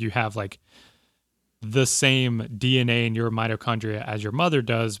to you. You have like the same DNA in your mitochondria as your mother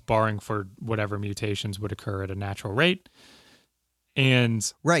does, barring for whatever mutations would occur at a natural rate.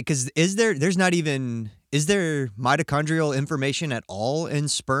 And Right, because is there mitochondrial information at all in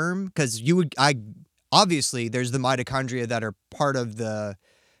sperm? Because obviously there's the mitochondria that are part of the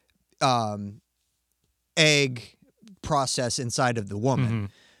egg process inside of the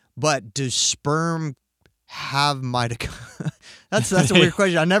woman. But does sperm have mitochondria? That's a weird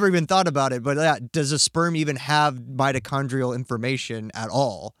question. I never even thought about it. But does a sperm even have mitochondrial information at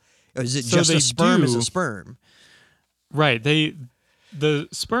all? Or is it So just they a sperm is do. a sperm? right, the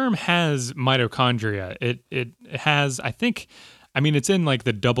sperm has mitochondria. It has, I think, it's in like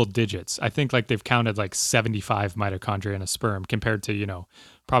the double digits. I think like they've counted like 75 mitochondria in a sperm compared to,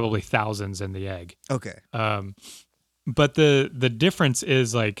 probably thousands in the egg. Okay. But the difference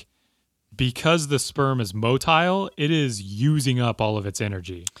is like, because the sperm is motile, it is using up all of its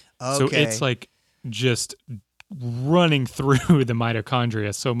energy. So Okay. it's like just running through the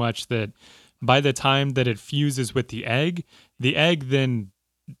mitochondria so much that by the time that it fuses with the egg then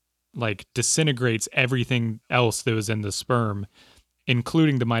like disintegrates everything else that was in the sperm,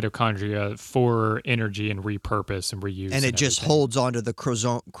 including the mitochondria, for energy and repurpose and reuse. And it just everything. holds onto the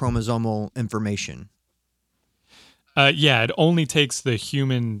chromosomal information. Yeah, it only takes the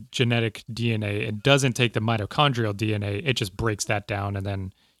human genetic DNA. It doesn't take the mitochondrial DNA. It just breaks that down and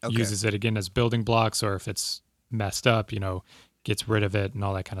then Okay. uses it again as building blocks, or if it's messed up, gets rid of it and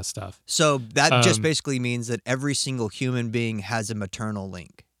all that kind of stuff. So that just basically means that every single human being has a maternal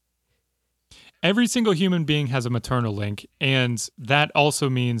link. Every single human being has a maternal link, and that also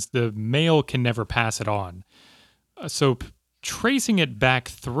means the male can never pass it on. So tracing it back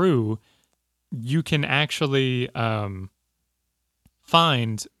through, you can actually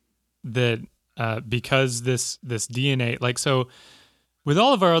find that because this DNA, like, so with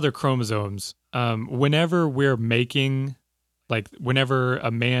all of our other chromosomes, whenever we're making, like whenever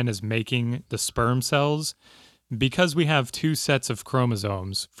a man is making the sperm cells, because we have two sets of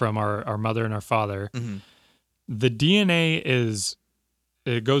chromosomes from our mother and our father, the DNA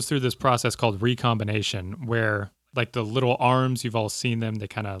it goes through this process called recombination, where like the little arms, you've all seen them, they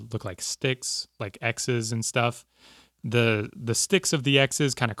kind of look like sticks, like X's and stuff. The sticks of the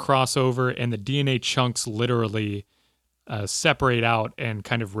X's kind of cross over, and the DNA chunks literally separate out and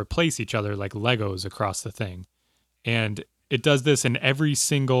kind of replace each other like Legos across the thing. And it does this in every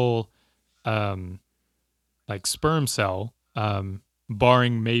single like sperm cell,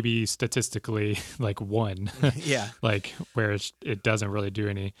 barring maybe statistically like one, Yeah. like where it doesn't really do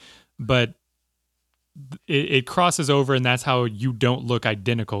any, but it crosses over, and that's how you don't look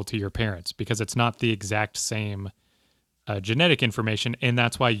identical to your parents, because it's not the exact same genetic information, and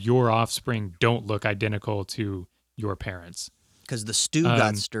that's why your offspring don't look identical to your parents. Because the stew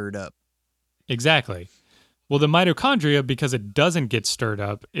got stirred up. Exactly. Well, the mitochondria, because it doesn't get stirred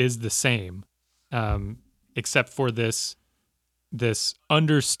up, is the same, except for this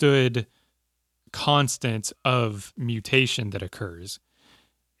understood constant of mutation that occurs.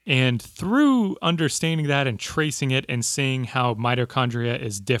 And through understanding that and tracing it and seeing how mitochondria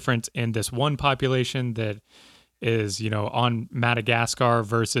is different in this one population that is, on Madagascar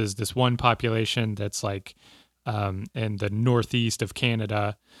versus this one population that's like in the northeast of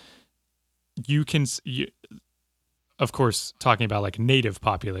Canada. Of course, talking about like native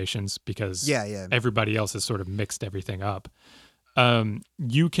populations, because Yeah. everybody else has sort of mixed everything up.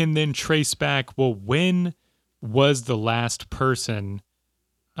 You can then trace back, well, when was the last person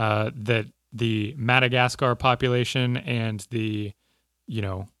that the Madagascar population and the,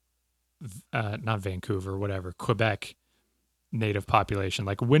 not Vancouver, whatever, Quebec native population,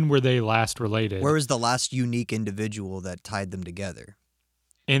 like when were they last related? Where was the last unique individual that tied them together?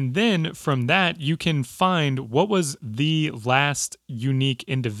 And then from that, you can find what was the last unique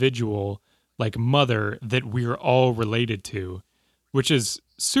individual, like mother, that we're all related to, which is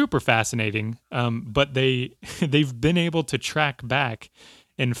super fascinating. But they've been able to track back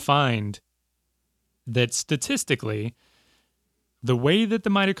and find that statistically, the way that the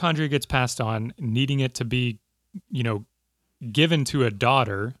mitochondria gets passed on, needing it to be, given to a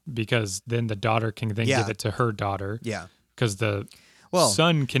daughter, because then the daughter can then give it to her daughter. Yeah. Because the Well,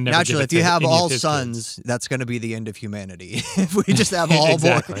 son can never naturally, give if it you to have any all of his sons, kids. that's going to be the end of humanity. If we just have all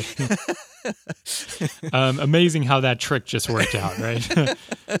Exactly. boys. Amazing how that trick just worked out, right?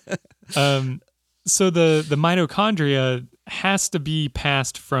 So the mitochondria has to be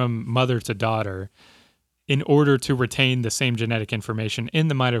passed from mother to daughter in order to retain the same genetic information in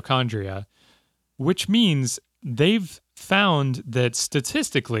the mitochondria, which means they've found that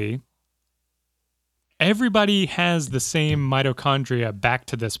statistically, everybody has the same mitochondria back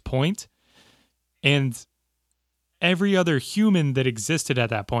to this point, and every other human that existed at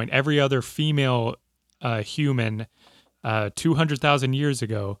that point, every other female human 200,000 years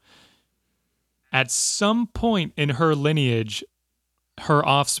ago, at some point in her lineage, her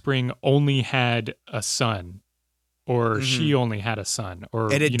offspring only had a son, or she only had a son,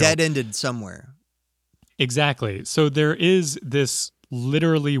 or And it dead-ended somewhere. Exactly. So there is this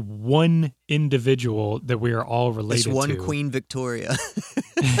literally one individual that we are all related This one to. Queen Victoria.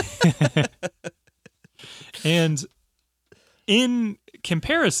 And in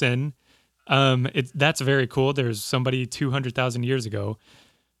comparison, that's very cool. There's somebody 200,000 years ago.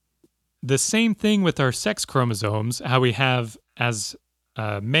 The same thing with our sex chromosomes, how we have as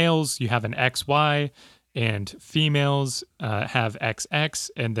males, you have an XY, and females have XX,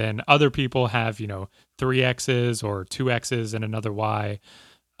 and then other people have, 3 X's or 2 X's and another Y.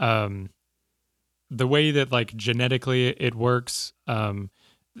 The way that like genetically it works,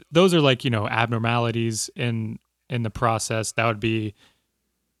 those are like, abnormalities in the process. That would be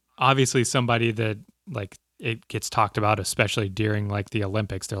obviously somebody that like it gets talked about, especially during like the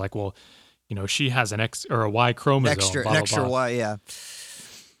Olympics. They're like, well, she has an X or a Y chromosome. Extra blah, blah, blah. Y, yeah.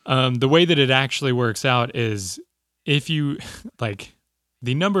 The way that it actually works out is if you like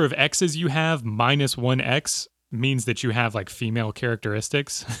the number of X's you have minus 1 X means that you have like female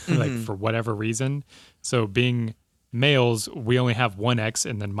characteristics, like for whatever reason. So being males, we only have 1 X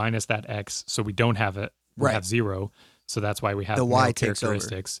and then minus that X. So we don't have it. We Right. have 0. So that's why we have The male Y takes over.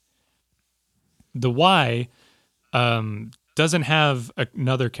 characteristics. The Y doesn't have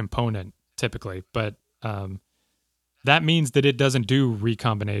another component typically, but that means that it doesn't do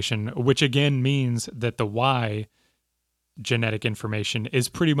recombination, which again means that the Y genetic information is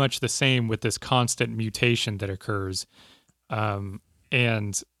pretty much the same with this constant mutation that occurs.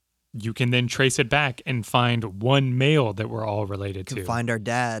 And you can then trace it back and find one male that we're all related Can to. find our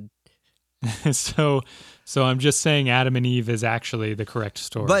dad. So I'm just saying Adam and Eve is actually the correct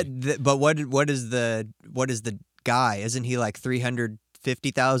story. But what is the guy? Isn't he like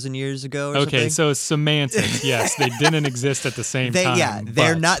 350,000 years ago or okay, something? so semantics. Yes, they didn't exist at the same time. Yeah,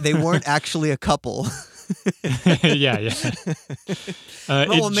 they're but- not. They weren't actually a couple. yeah.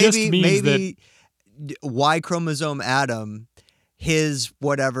 Well, It just means that maybe Y chromosome Adam, his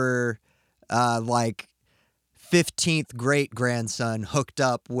whatever, like 15th great grandson hooked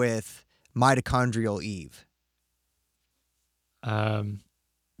up with mitochondrial Eve.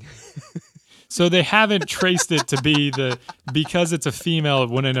 So they haven't traced it to be because it's a female, it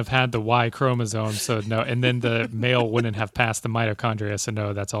wouldn't have had the Y chromosome. So no, and then the male wouldn't have passed the mitochondria. So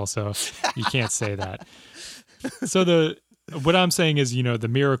no, that's also, you can't say that. So what I'm saying is, the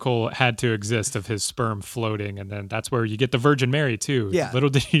miracle had to exist of his sperm floating. And then that's where you get the Virgin Mary too. Yeah. Little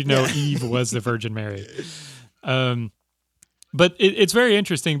did you know Eve was the Virgin Mary. But it's very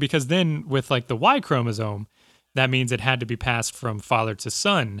interesting because then with like the Y chromosome, that means it had to be passed from father to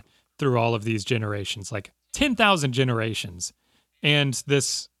son through all of these generations, like 10,000 generations. And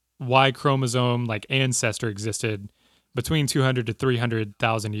this Y chromosome like ancestor existed between 200 to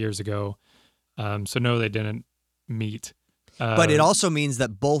 300,000 years ago. So no, they didn't meet. But it also means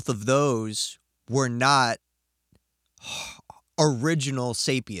that both of those were not original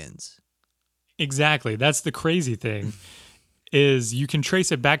sapiens. Exactly. That's the crazy thing is you can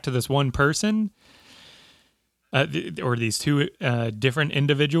trace it back to this one person or these two different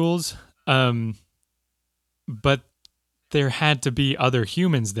individuals. But there had to be other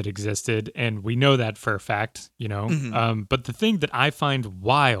humans that existed, and we know that for a fact, you know. Mhm. But the thing that I find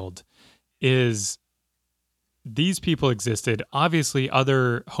wild is these people existed. Obviously,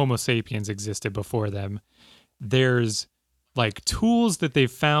 other Homo sapiens existed before them. There's like tools that they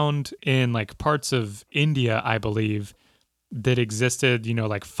found in like parts of India, I believe, that existed, you know,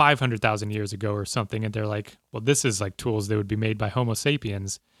 like 500,000 years ago or something. And they're like, well, this is like tools that would be made by Homo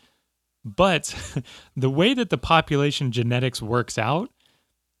sapiens. But the way that the population genetics works out,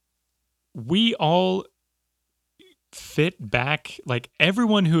 we all fit back, like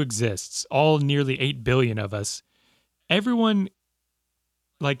everyone who exists, all nearly 8 billion of us, everyone,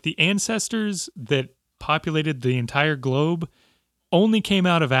 like the ancestors that populated the entire globe only came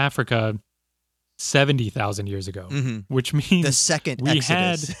out of Africa 70,000 years ago, Mhm. which The means second we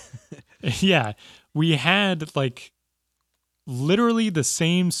Exodus. yeah, we had like literally the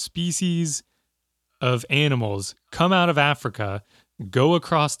same species of animals come out of Africa, go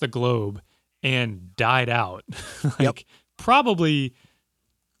across the globe, and died out. like Yep. probably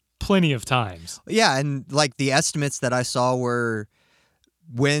plenty of times. Yeah, and like the estimates that I saw were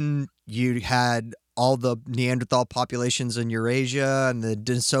when you had all the Neanderthal populations in Eurasia and the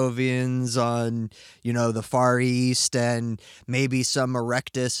Denisovians on, you know, the Far East, and maybe some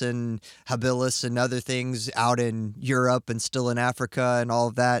Erectus and Habilis and other things out in Europe and still in Africa and all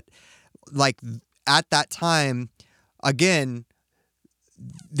of that. Like at that time, again,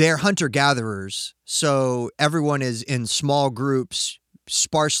 they're hunter-gatherers, so everyone is in small groups,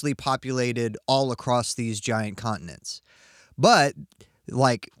 sparsely populated all across these giant continents. But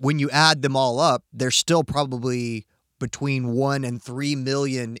like when you add them all up, there's still probably between 1 and 3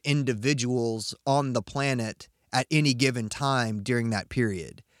 million individuals on the planet at any given time during that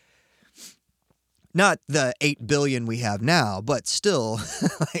period. Not the 8 billion we have now, but still,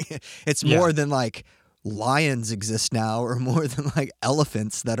 it's Yeah. more than like lions exist now, or more than like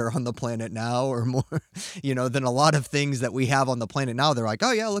elephants that are on the planet now, or more, you know, than a lot of things that we have on the planet now. They're like,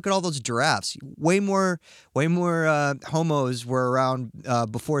 oh yeah, look at all those giraffes. Way more homos were around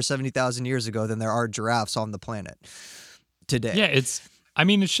before 70,000 years ago than there are giraffes on the planet today. Yeah, I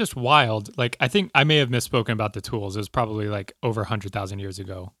mean, it's just wild. Like, I think I may have misspoken about the tools. It was probably like over 100,000 years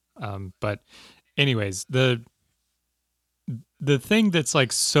ago. But anyways, the thing that's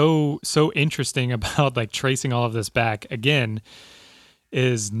like so interesting about like tracing all of this back again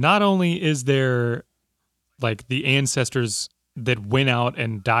is not only is there like the ancestors that went out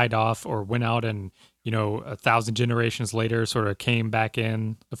and died off, or went out and, you know, 1,000 generations later sort of came back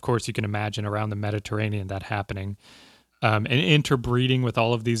in. Of course, you can imagine around the Mediterranean that happening, and interbreeding with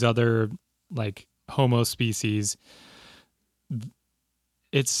all of these other like Homo species.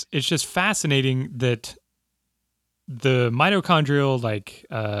 It's just fascinating that the mitochondrial like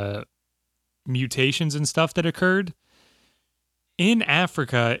mutations and stuff that occurred in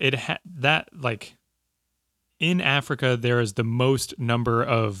Africa, in Africa there is the most number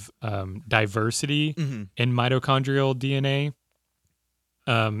of diversity Mhm. in mitochondrial DNA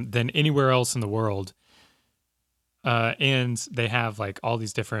than anywhere else in the world, and they have like all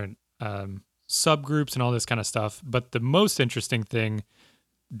these different subgroups and all this kind of stuff. But the most interesting thing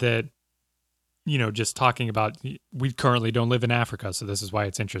that, you know, just talking about, we currently don't live in Africa, so this is why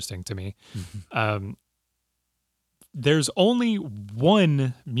it's interesting to me. There's only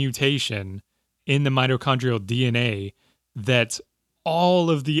one mutation in the mitochondrial DNA that all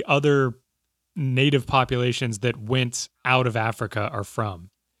of the other native populations that went out of Africa are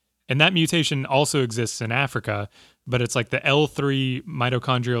from. And that mutation also exists in Africa, but it's like the L3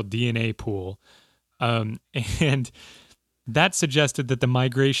 mitochondrial DNA pool. And that suggested that the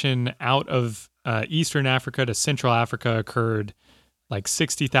migration out of Eastern Africa to Central Africa occurred like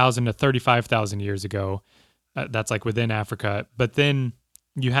 60,000 to 35,000 years ago. That's like within Africa. But then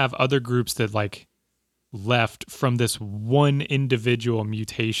you have other groups that like left from this one individual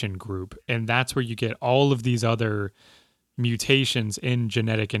mutation group. And that's where you get all of these other mutations in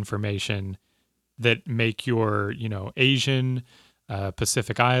genetic information that make your, you know, Asian,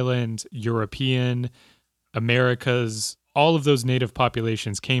 Pacific Island, European, Americas, all of those native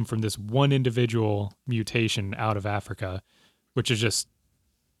populations came from this one individual mutation out of Africa, which is just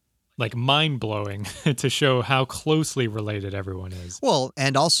like mind-blowing to show how closely related everyone is. Well,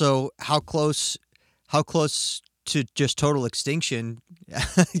 and also how close to just total extinction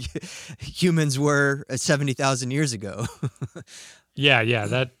humans were 70,000 years ago. Yeah,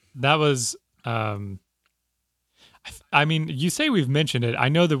 that was I mean, you say we've mentioned it. I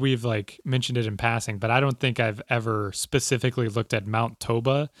know that we've like mentioned it in passing, but I don't think I've ever specifically looked at Mount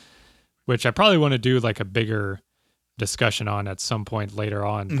Toba, which I probably want to do like a bigger discussion on at some point later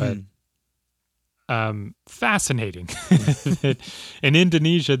on. Mhm. But fascinating. In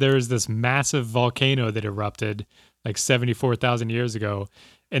Indonesia, there was this massive volcano that erupted like 74,000 years ago,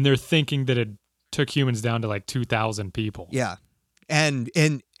 and they're thinking that it took humans down to like 2,000 people. Yeah, and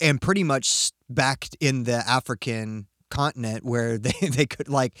pretty much back in the African continent where they could,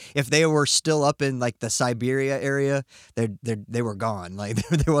 like, if they were still up in like the Siberia area, they were gone. Like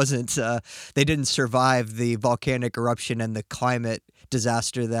there wasn't they didn't survive the volcanic eruption and the climate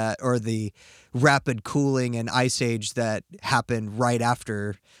disaster that, or the rapid cooling and ice age that happened right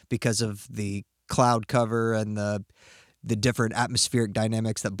after because of the cloud cover and the different atmospheric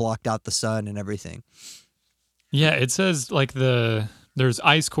dynamics that blocked out the sun and everything. Yeah, it says like there's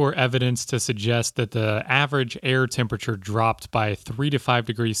ice core evidence to suggest that the average air temperature dropped by 3 to 5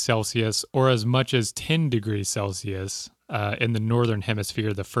 degrees Celsius or as much as 10 degrees Celsius in the northern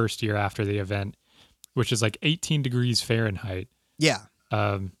hemisphere the first year after the event, which is like 18 degrees Fahrenheit. Yeah.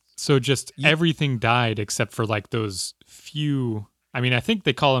 So just everything died except for like those few. I mean, I think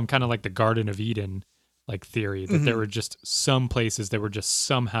they call them kind of like the Garden of Eden like theory, that there were just some places that were just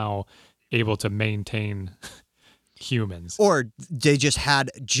somehow able to maintain humans. Or they just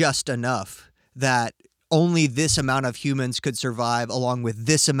had just enough that only this amount of humans could survive, along with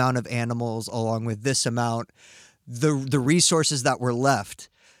this amount of animals, along with this amount. The resources that were left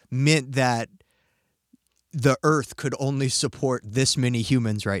meant that the Earth could only support this many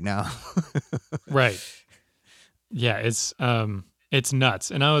humans right now. Right. Yeah, it's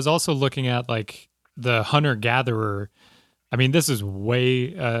nuts. And I was also looking at like the hunter-gatherer. I mean, this is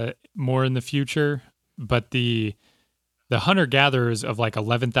way more in the future, but the hunter-gatherers of like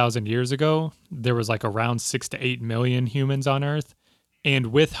 11,000 years ago, there was like around 6 to 8 million humans on Earth. And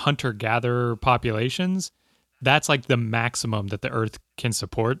with hunter-gatherer populations, that's like the maximum that the Earth can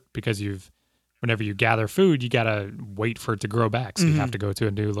support, because whenever you gather food, you got to wait for it to grow back. So you have to go to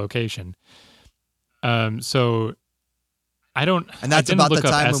a new location. So I don't. And that's I didn't about the look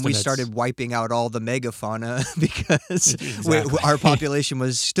up time when we estimates. started wiping out all the megafauna because Exactly. our population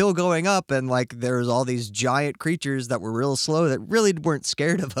was still going up, and like there was all these giant creatures that were real slow that really weren't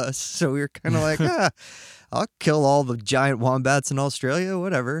scared of us. So we were kind of like, I'll kill all the giant wombats in Australia,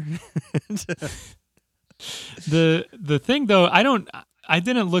 whatever. The thing though, I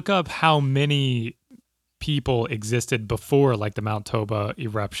didn't look up how many people existed before like the Mount Toba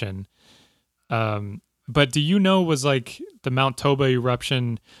eruption. But do you know, was like the Mount Toba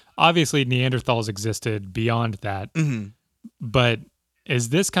eruption, obviously Neanderthals existed beyond that, but is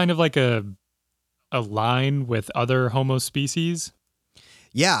this kind of like a line with other Homo species?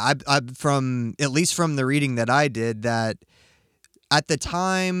 Yeah, I from, at least from the reading that I did, that at the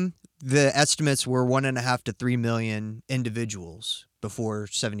time the estimates were 1.5 to 3 million individuals before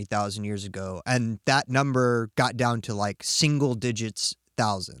 70,000 years ago, and that number got down to like single digits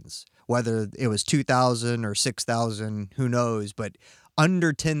thousands. Whether it was 2,000 or 6,000, who knows? But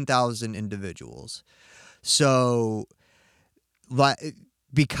under 10,000 individuals. So,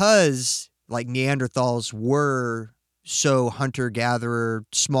 because like Neanderthals were so hunter-gatherer,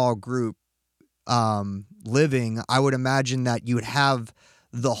 small group living, I would imagine that you would have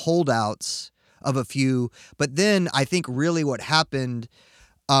the holdouts of a few. But then I think really what happened,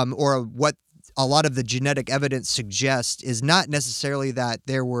 or what a lot of the genetic evidence suggests, is not necessarily that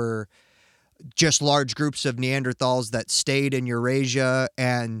there were just large groups of Neanderthals that stayed in Eurasia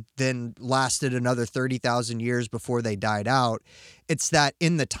and then lasted another 30,000 years before they died out. It's that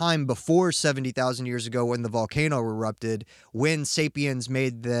in the time before 70,000 years ago, when the volcano erupted, when sapiens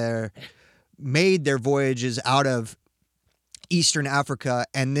made their voyages out of Eastern Africa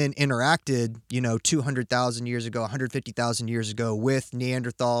and then interacted, 200,000 years ago, 150,000 years ago with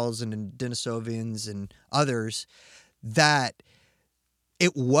Neanderthals and Denisovians and others, that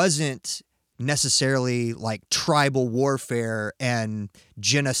it wasn't necessarily like tribal warfare and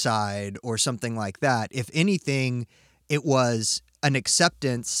genocide or something like that. If anything, it was an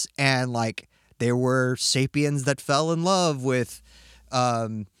acceptance, and like there were sapiens that fell in love with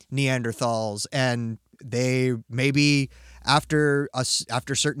Neanderthals, and they maybe after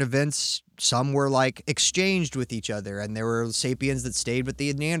certain events, some were like exchanged with each other, and there were sapiens that stayed with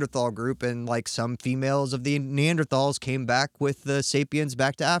the Neanderthal group, and like some females of the Neanderthals came back with the sapiens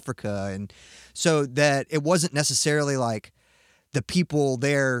back to Africa. And so that it wasn't necessarily like the people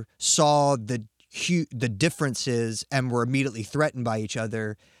there saw the differences and were immediately threatened by each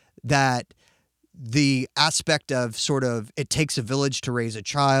other. That the aspect of sort of, it takes a village to raise a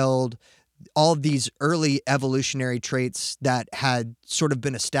child, all of these early evolutionary traits that had sort of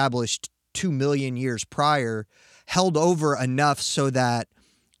been established 2 million years prior held over enough so that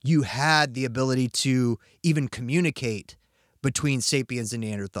you had the ability to even communicate between sapiens and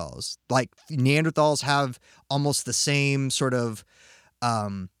Neanderthals. Like Neanderthals have almost the same sort of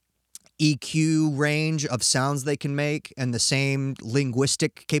EQ range of sounds they can make and the same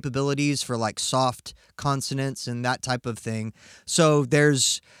linguistic capabilities for like soft consonants and that type of thing. So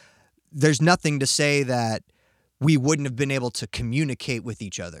there's nothing to say that we wouldn't have been able to communicate with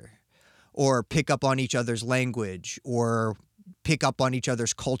each other or pick up on each other's language or pick up on each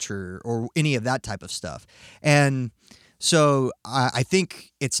other's culture or any of that type of stuff. And so I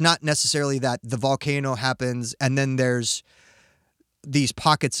think it's not necessarily that the volcano happens and then there's these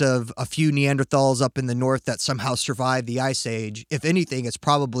pockets of a few Neanderthals up in the north that somehow survived the Ice Age. If anything, it's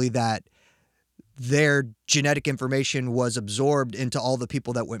probably that their genetic information was absorbed into all the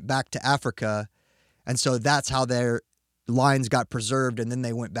people that went back to Africa. And so that's how their lines got preserved. And then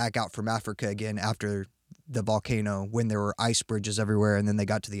they went back out from Africa again after the volcano when there were ice bridges everywhere. And then they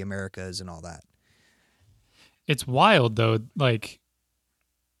got to the Americas and all that. It's wild though, like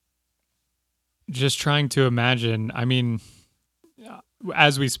just trying to imagine. I mean,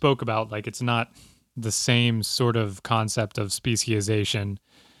 as we spoke about, like it's not the same sort of concept of speciation,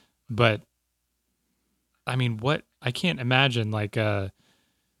 but I mean, I can't imagine like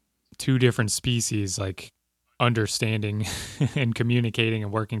two different species like understanding and communicating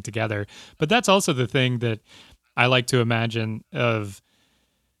and working together. But that's also the thing that I like to imagine of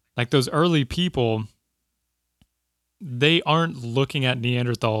like those early people. They aren't looking at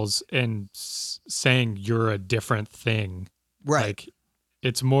Neanderthals and saying you're a different thing. Right. Like,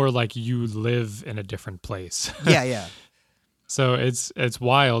 it's more like you live in a different place. Yeah. So it's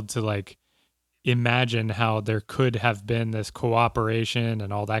wild to like imagine how there could have been this cooperation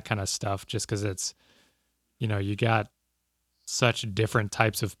and all that kind of stuff just because it's, you got such different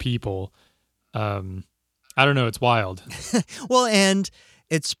types of people. I don't know. It's wild. Well, and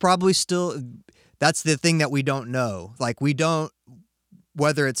it's probably still... That's the thing that we don't know. Like, we don't,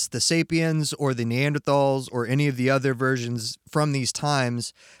 whether it's the sapiens or the Neanderthals or any of the other versions from these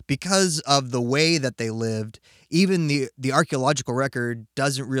times, because of the way that they lived, even the archaeological record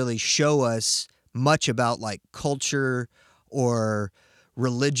doesn't really show us much about like culture or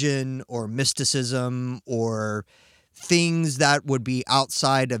religion or mysticism or things that would be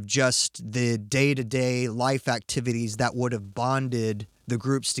outside of just the day-to-day life activities that would have bonded the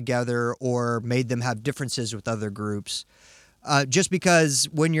groups together or made them have differences with other groups. Just because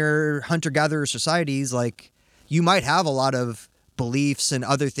when you're hunter-gatherer societies, like you might have a lot of beliefs and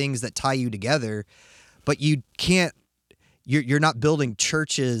other things that tie you together, but you can't, you're not building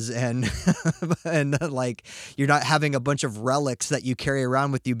churches and like you're not having a bunch of relics that you carry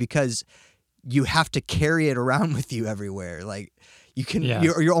around with you because you have to carry it around with you everywhere. Like you can,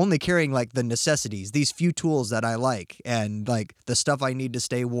 you're only carrying like the necessities, these few tools that I like, and like the stuff I need to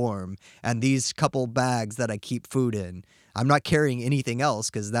stay warm, and these couple bags that I keep food in. I'm not carrying anything else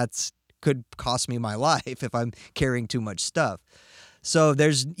because that's could cost me my life if I'm carrying too much stuff. So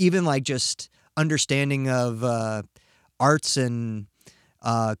there's even like just understanding of arts and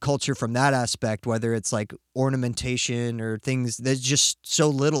culture from that aspect, whether it's like ornamentation or things. There's just so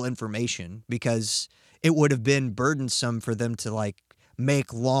little information because it would have been burdensome for them to like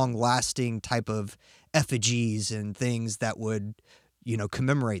make long-lasting type of effigies and things that would,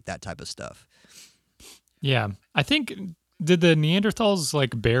 commemorate that type of stuff. Yeah, I think did the Neanderthals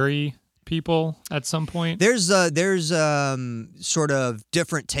like bury people at some point? There's sort of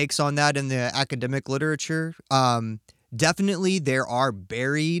different takes on that in the academic literature. Definitely there are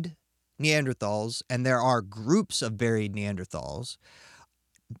buried Neanderthals and there are groups of buried Neanderthals.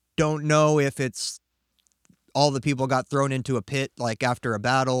 Don't know if it's all the people got thrown into a pit like after a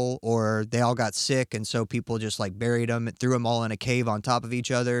battle or they all got sick and so people just like buried them and threw them all in a cave on top of each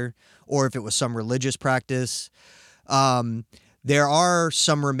other, or if it was some religious practice. There are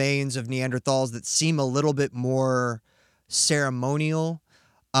some remains of Neanderthals that seem a little bit more ceremonial,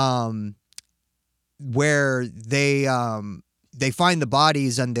 where they find the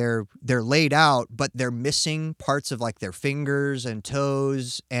bodies and they're laid out, but they're missing parts of like their fingers and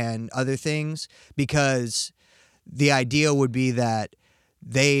toes and other things, because the idea would be that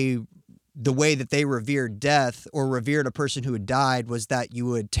the way that they revered death or revered a person who had died was that you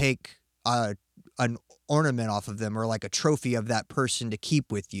would take an ornament off of them or like a trophy of that person to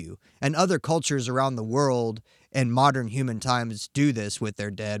keep with you. And other cultures around the world in modern human times do this with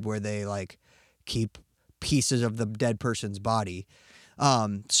their dead, where they like keep pieces of the dead person's body.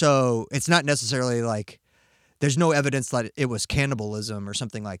 So it's not necessarily like there's no evidence that it was cannibalism or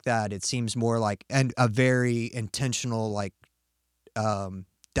something like that. It seems more like a very intentional like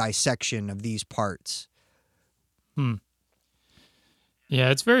dissection of these parts. Yeah,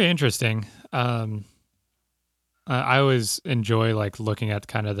 it's very interesting. I always enjoy like looking at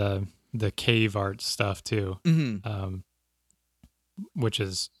kind of the cave art stuff too, which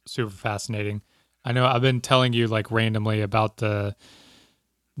is super fascinating. I know I've been telling you like randomly about the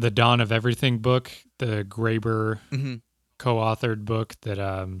Dawn of Everything book, the Graeber co-authored book that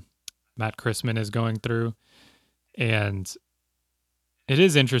Matt Christman is going through, and it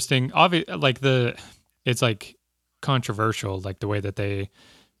is interesting. It's like controversial, like the way that they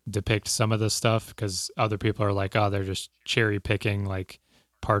depict some of this stuff, because other people are like, oh, they're just cherry picking like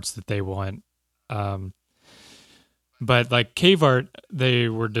parts that they want. But like cave art, they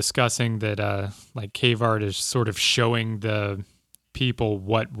were discussing that like cave art is sort of showing the people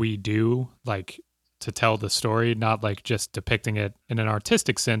what we do, like to tell the story, not like just depicting it in an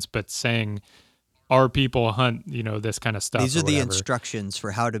artistic sense, but saying our people hunt, this kind of stuff. These are the whatever. instructions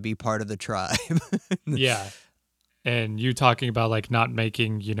for how to be part of the tribe. Yeah. And you talking about like not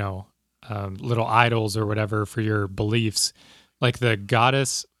making, little idols or whatever for your beliefs. Like the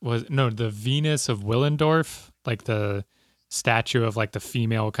the Venus of Willendorf, like the statue of like the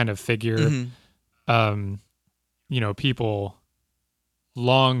female kind of figure. People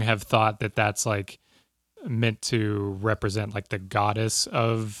long have thought that that's like meant to represent like the goddess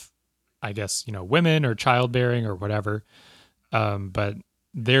of, I guess, women or childbearing or whatever. But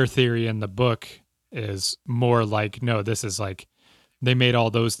their theory in the book is more like, no, this is like they made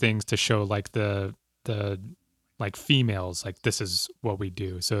all those things to show like the like females, like this is what we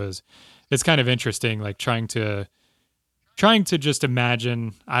do. So it's kind of interesting, like trying to just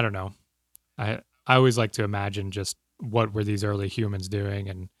imagine. I don't know. I always like to imagine just what were these early humans doing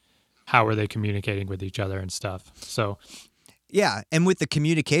and how were they communicating with each other and stuff. So yeah, and with the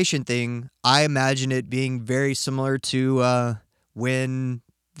communication thing, I imagine it being very similar to when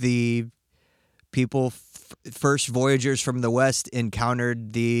the people, first voyagers from the West,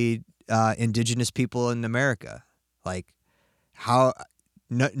 encountered the indigenous people in America. Like, how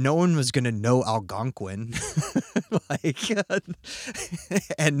no one was going to know Algonquin.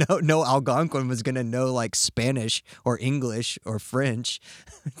 And no Algonquin was going to know like Spanish or English or French.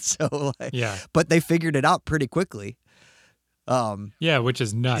 So, yeah. But they figured it out pretty quickly. Yeah, which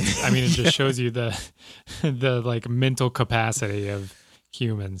is nuts. I mean, it just shows you the like mental capacity of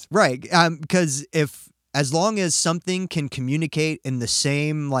humans. Right. Because as long as something can communicate in the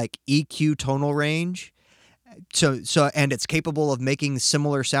same like EQ tonal range, and it's capable of making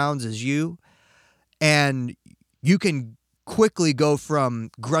similar sounds as you, and you can quickly go from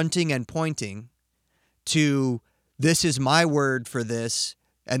grunting and pointing to this is my word for this,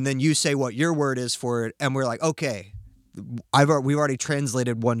 and then you say what your word is for it, and we're like, okay, we've already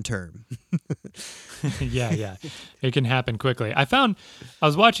translated one term. Yeah. It can happen quickly. I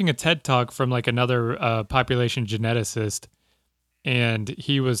was watching a TED Talk from like another population geneticist, and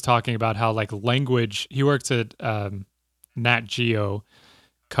he was talking about how like language, he works at Nat Geo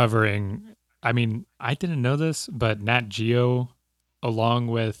covering, I mean, I didn't know this, but Nat Geo along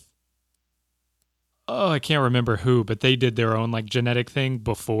with, I can't remember who, but they did their own like genetic thing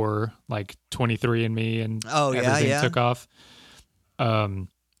before like 23andMe and everything took off. But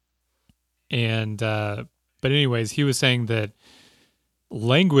anyways, he was saying that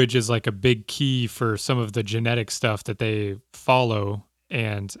language is like a big key for some of the genetic stuff that they follow.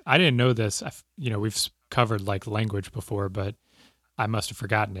 And I didn't know this. We've covered like language before, but I must have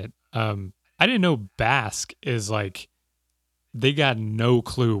forgotten it. I didn't know Basque is like, they got no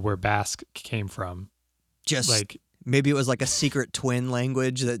clue where Basque came from. Just like maybe it was like a secret twin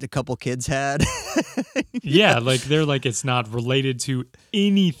language that a couple kids had. Yeah, like they're like, it's not related to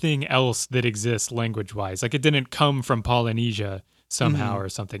anything else that exists language wise. Like it didn't come from Polynesia somehow or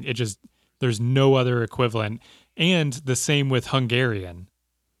something. It just, there's no other equivalent. And the same with Hungarian.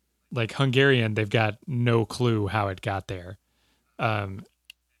 Like Hungarian, they've got no clue how it got there. And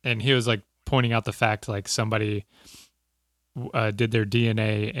he was like pointing out the fact like somebody did their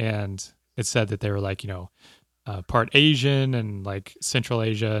DNA and it said that they were like, part Asian and like Central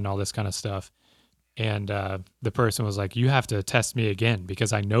Asia and all this kind of stuff. And the person was like, you have to test me again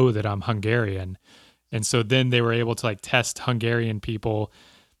because I know that I'm Hungarian. And so then they were able to like test Hungarian people.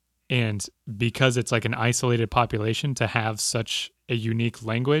 And because it's like an isolated population to have such a unique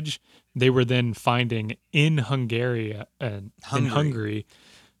language, they were then finding in Hungary,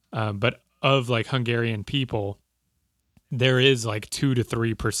 but of like Hungarian people, there is like 2 to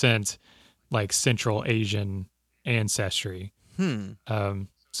 3% like Central Asian ancestry.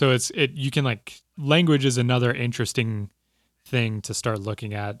 So you can like language is another interesting thing to start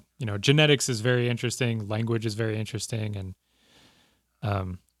looking at. Genetics is very interesting, language is very interesting,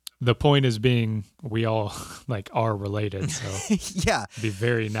 and the point is being we all are related. So Yeah. it'd be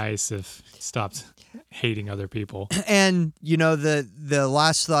very nice if it stopped hating other people. And the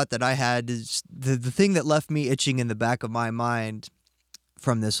last thought that I had is the thing that left me itching in the back of my mind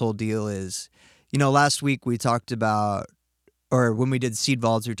from this whole deal is, last week we talked about, or when we did Seed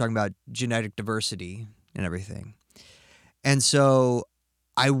Vaults, we were talking about genetic diversity and everything. And so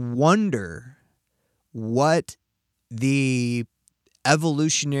I wonder what the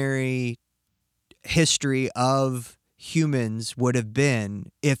evolutionary history of humans would have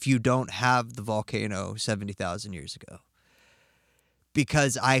been if you don't have the volcano 70,000 years ago.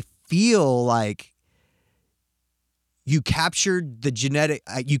 Because I feel like you captured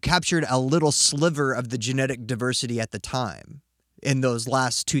a little sliver of the genetic diversity at the time in those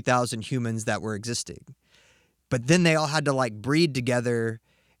last 2,000 humans that were existing. But then they all had to breed together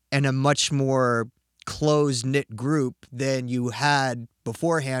in a much more close-knit group than you had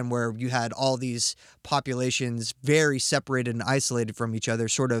beforehand, where you had all these populations very separated and isolated from each other,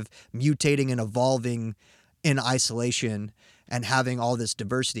 sort of mutating and evolving in isolation and having all this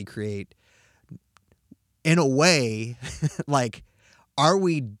diversity create. In a way, are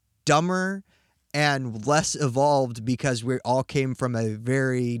we dumber and less evolved because we all came from a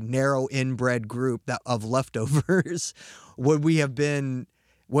very narrow inbred group of leftovers? Would we have been...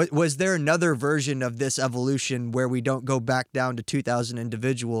 Was there another version of this evolution where we don't go back down to 2,000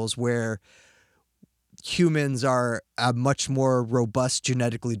 individuals, where humans are a much more robust,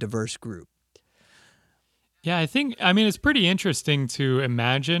 genetically diverse group? Yeah, I mean, it's pretty interesting to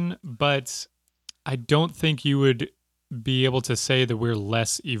imagine, but I don't think you would be able to say that we're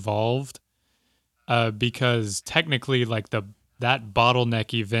less evolved, because technically, that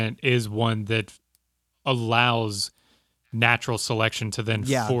bottleneck event is one that allows natural selection to then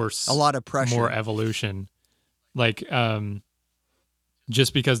force a lot of pressure, more evolution.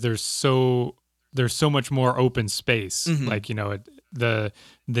 Just because there's so much more open space. The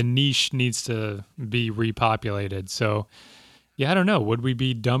niche needs to be repopulated. So yeah, I don't know. Would we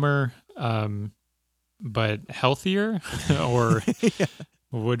be dumber, but healthier, or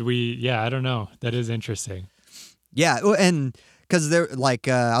would we? Yeah, I don't know. That is interesting. Yeah, and because they're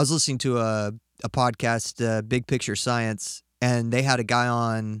I was listening to a podcast, Big Picture Science, and they had a guy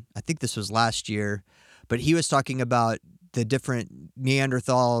on, I think this was last year, but he was talking about the different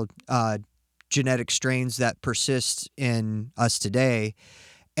Neanderthal genetic strains that persist in us today.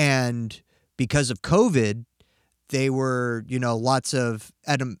 And because of COVID, they were,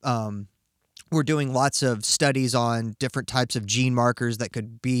 we're doing lots of studies on different types of gene markers that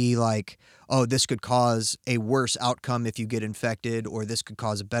could be this could cause a worse outcome if you get infected, or this could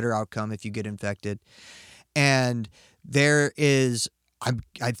cause a better outcome if you get infected. And there is,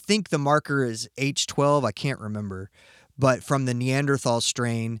 I think the marker is H12, I can't remember, but from the Neanderthal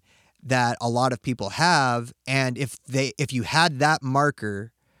strain that a lot of people have. And if you had that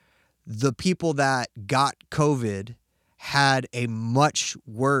marker, the people that got COVID had a much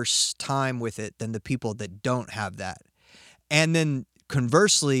worse time with it than the people that don't have that. And then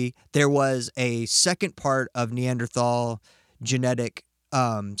conversely, there was a second part of Neanderthal genetic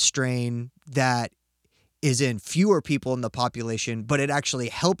strain that is in fewer people in the population, but it actually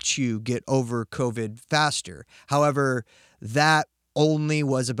helped you get over COVID faster. However, that only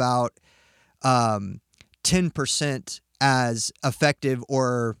was about 10% as effective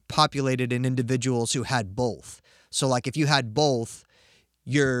or populated in individuals who had both. So if you had both,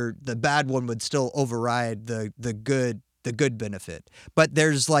 the bad one would still override the good benefit. But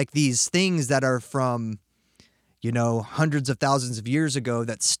there's these things that are from, hundreds of thousands of years ago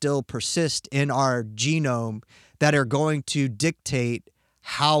that still persist in our genome that are going to dictate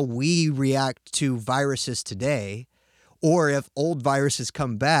how we react to viruses today. Or if old viruses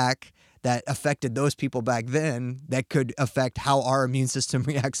come back that affected those people back then, that could affect how our immune system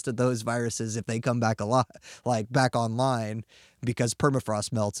reacts to those viruses if they come back back online, because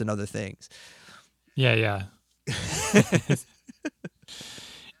permafrost melts and other things. Yeah.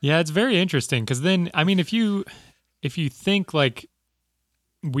 Yeah, it's very interesting, because then, I mean, if you think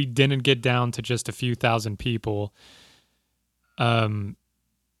we didn't get down to just a few thousand people,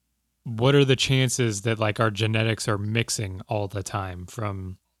 what are the chances that our genetics are mixing all the time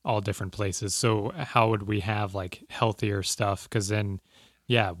from all different places? So how would we have healthier stuff? Because then,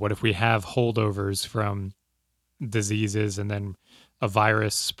 what if we have holdovers from diseases and then a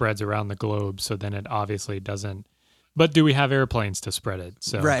virus spreads around the globe? So then it obviously doesn't. But do we have airplanes to spread it?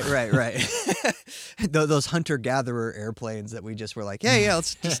 So Right. Those hunter-gatherer airplanes that we just were yeah,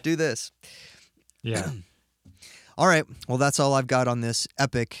 let's just do this. Yeah. All right. Well, that's all I've got on this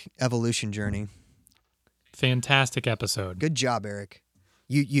epic evolution journey. Fantastic episode. Good job, Eric.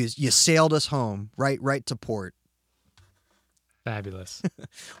 You sailed us home right to port. Fabulous.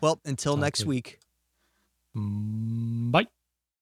 Well, until Talk next to- week. Bye.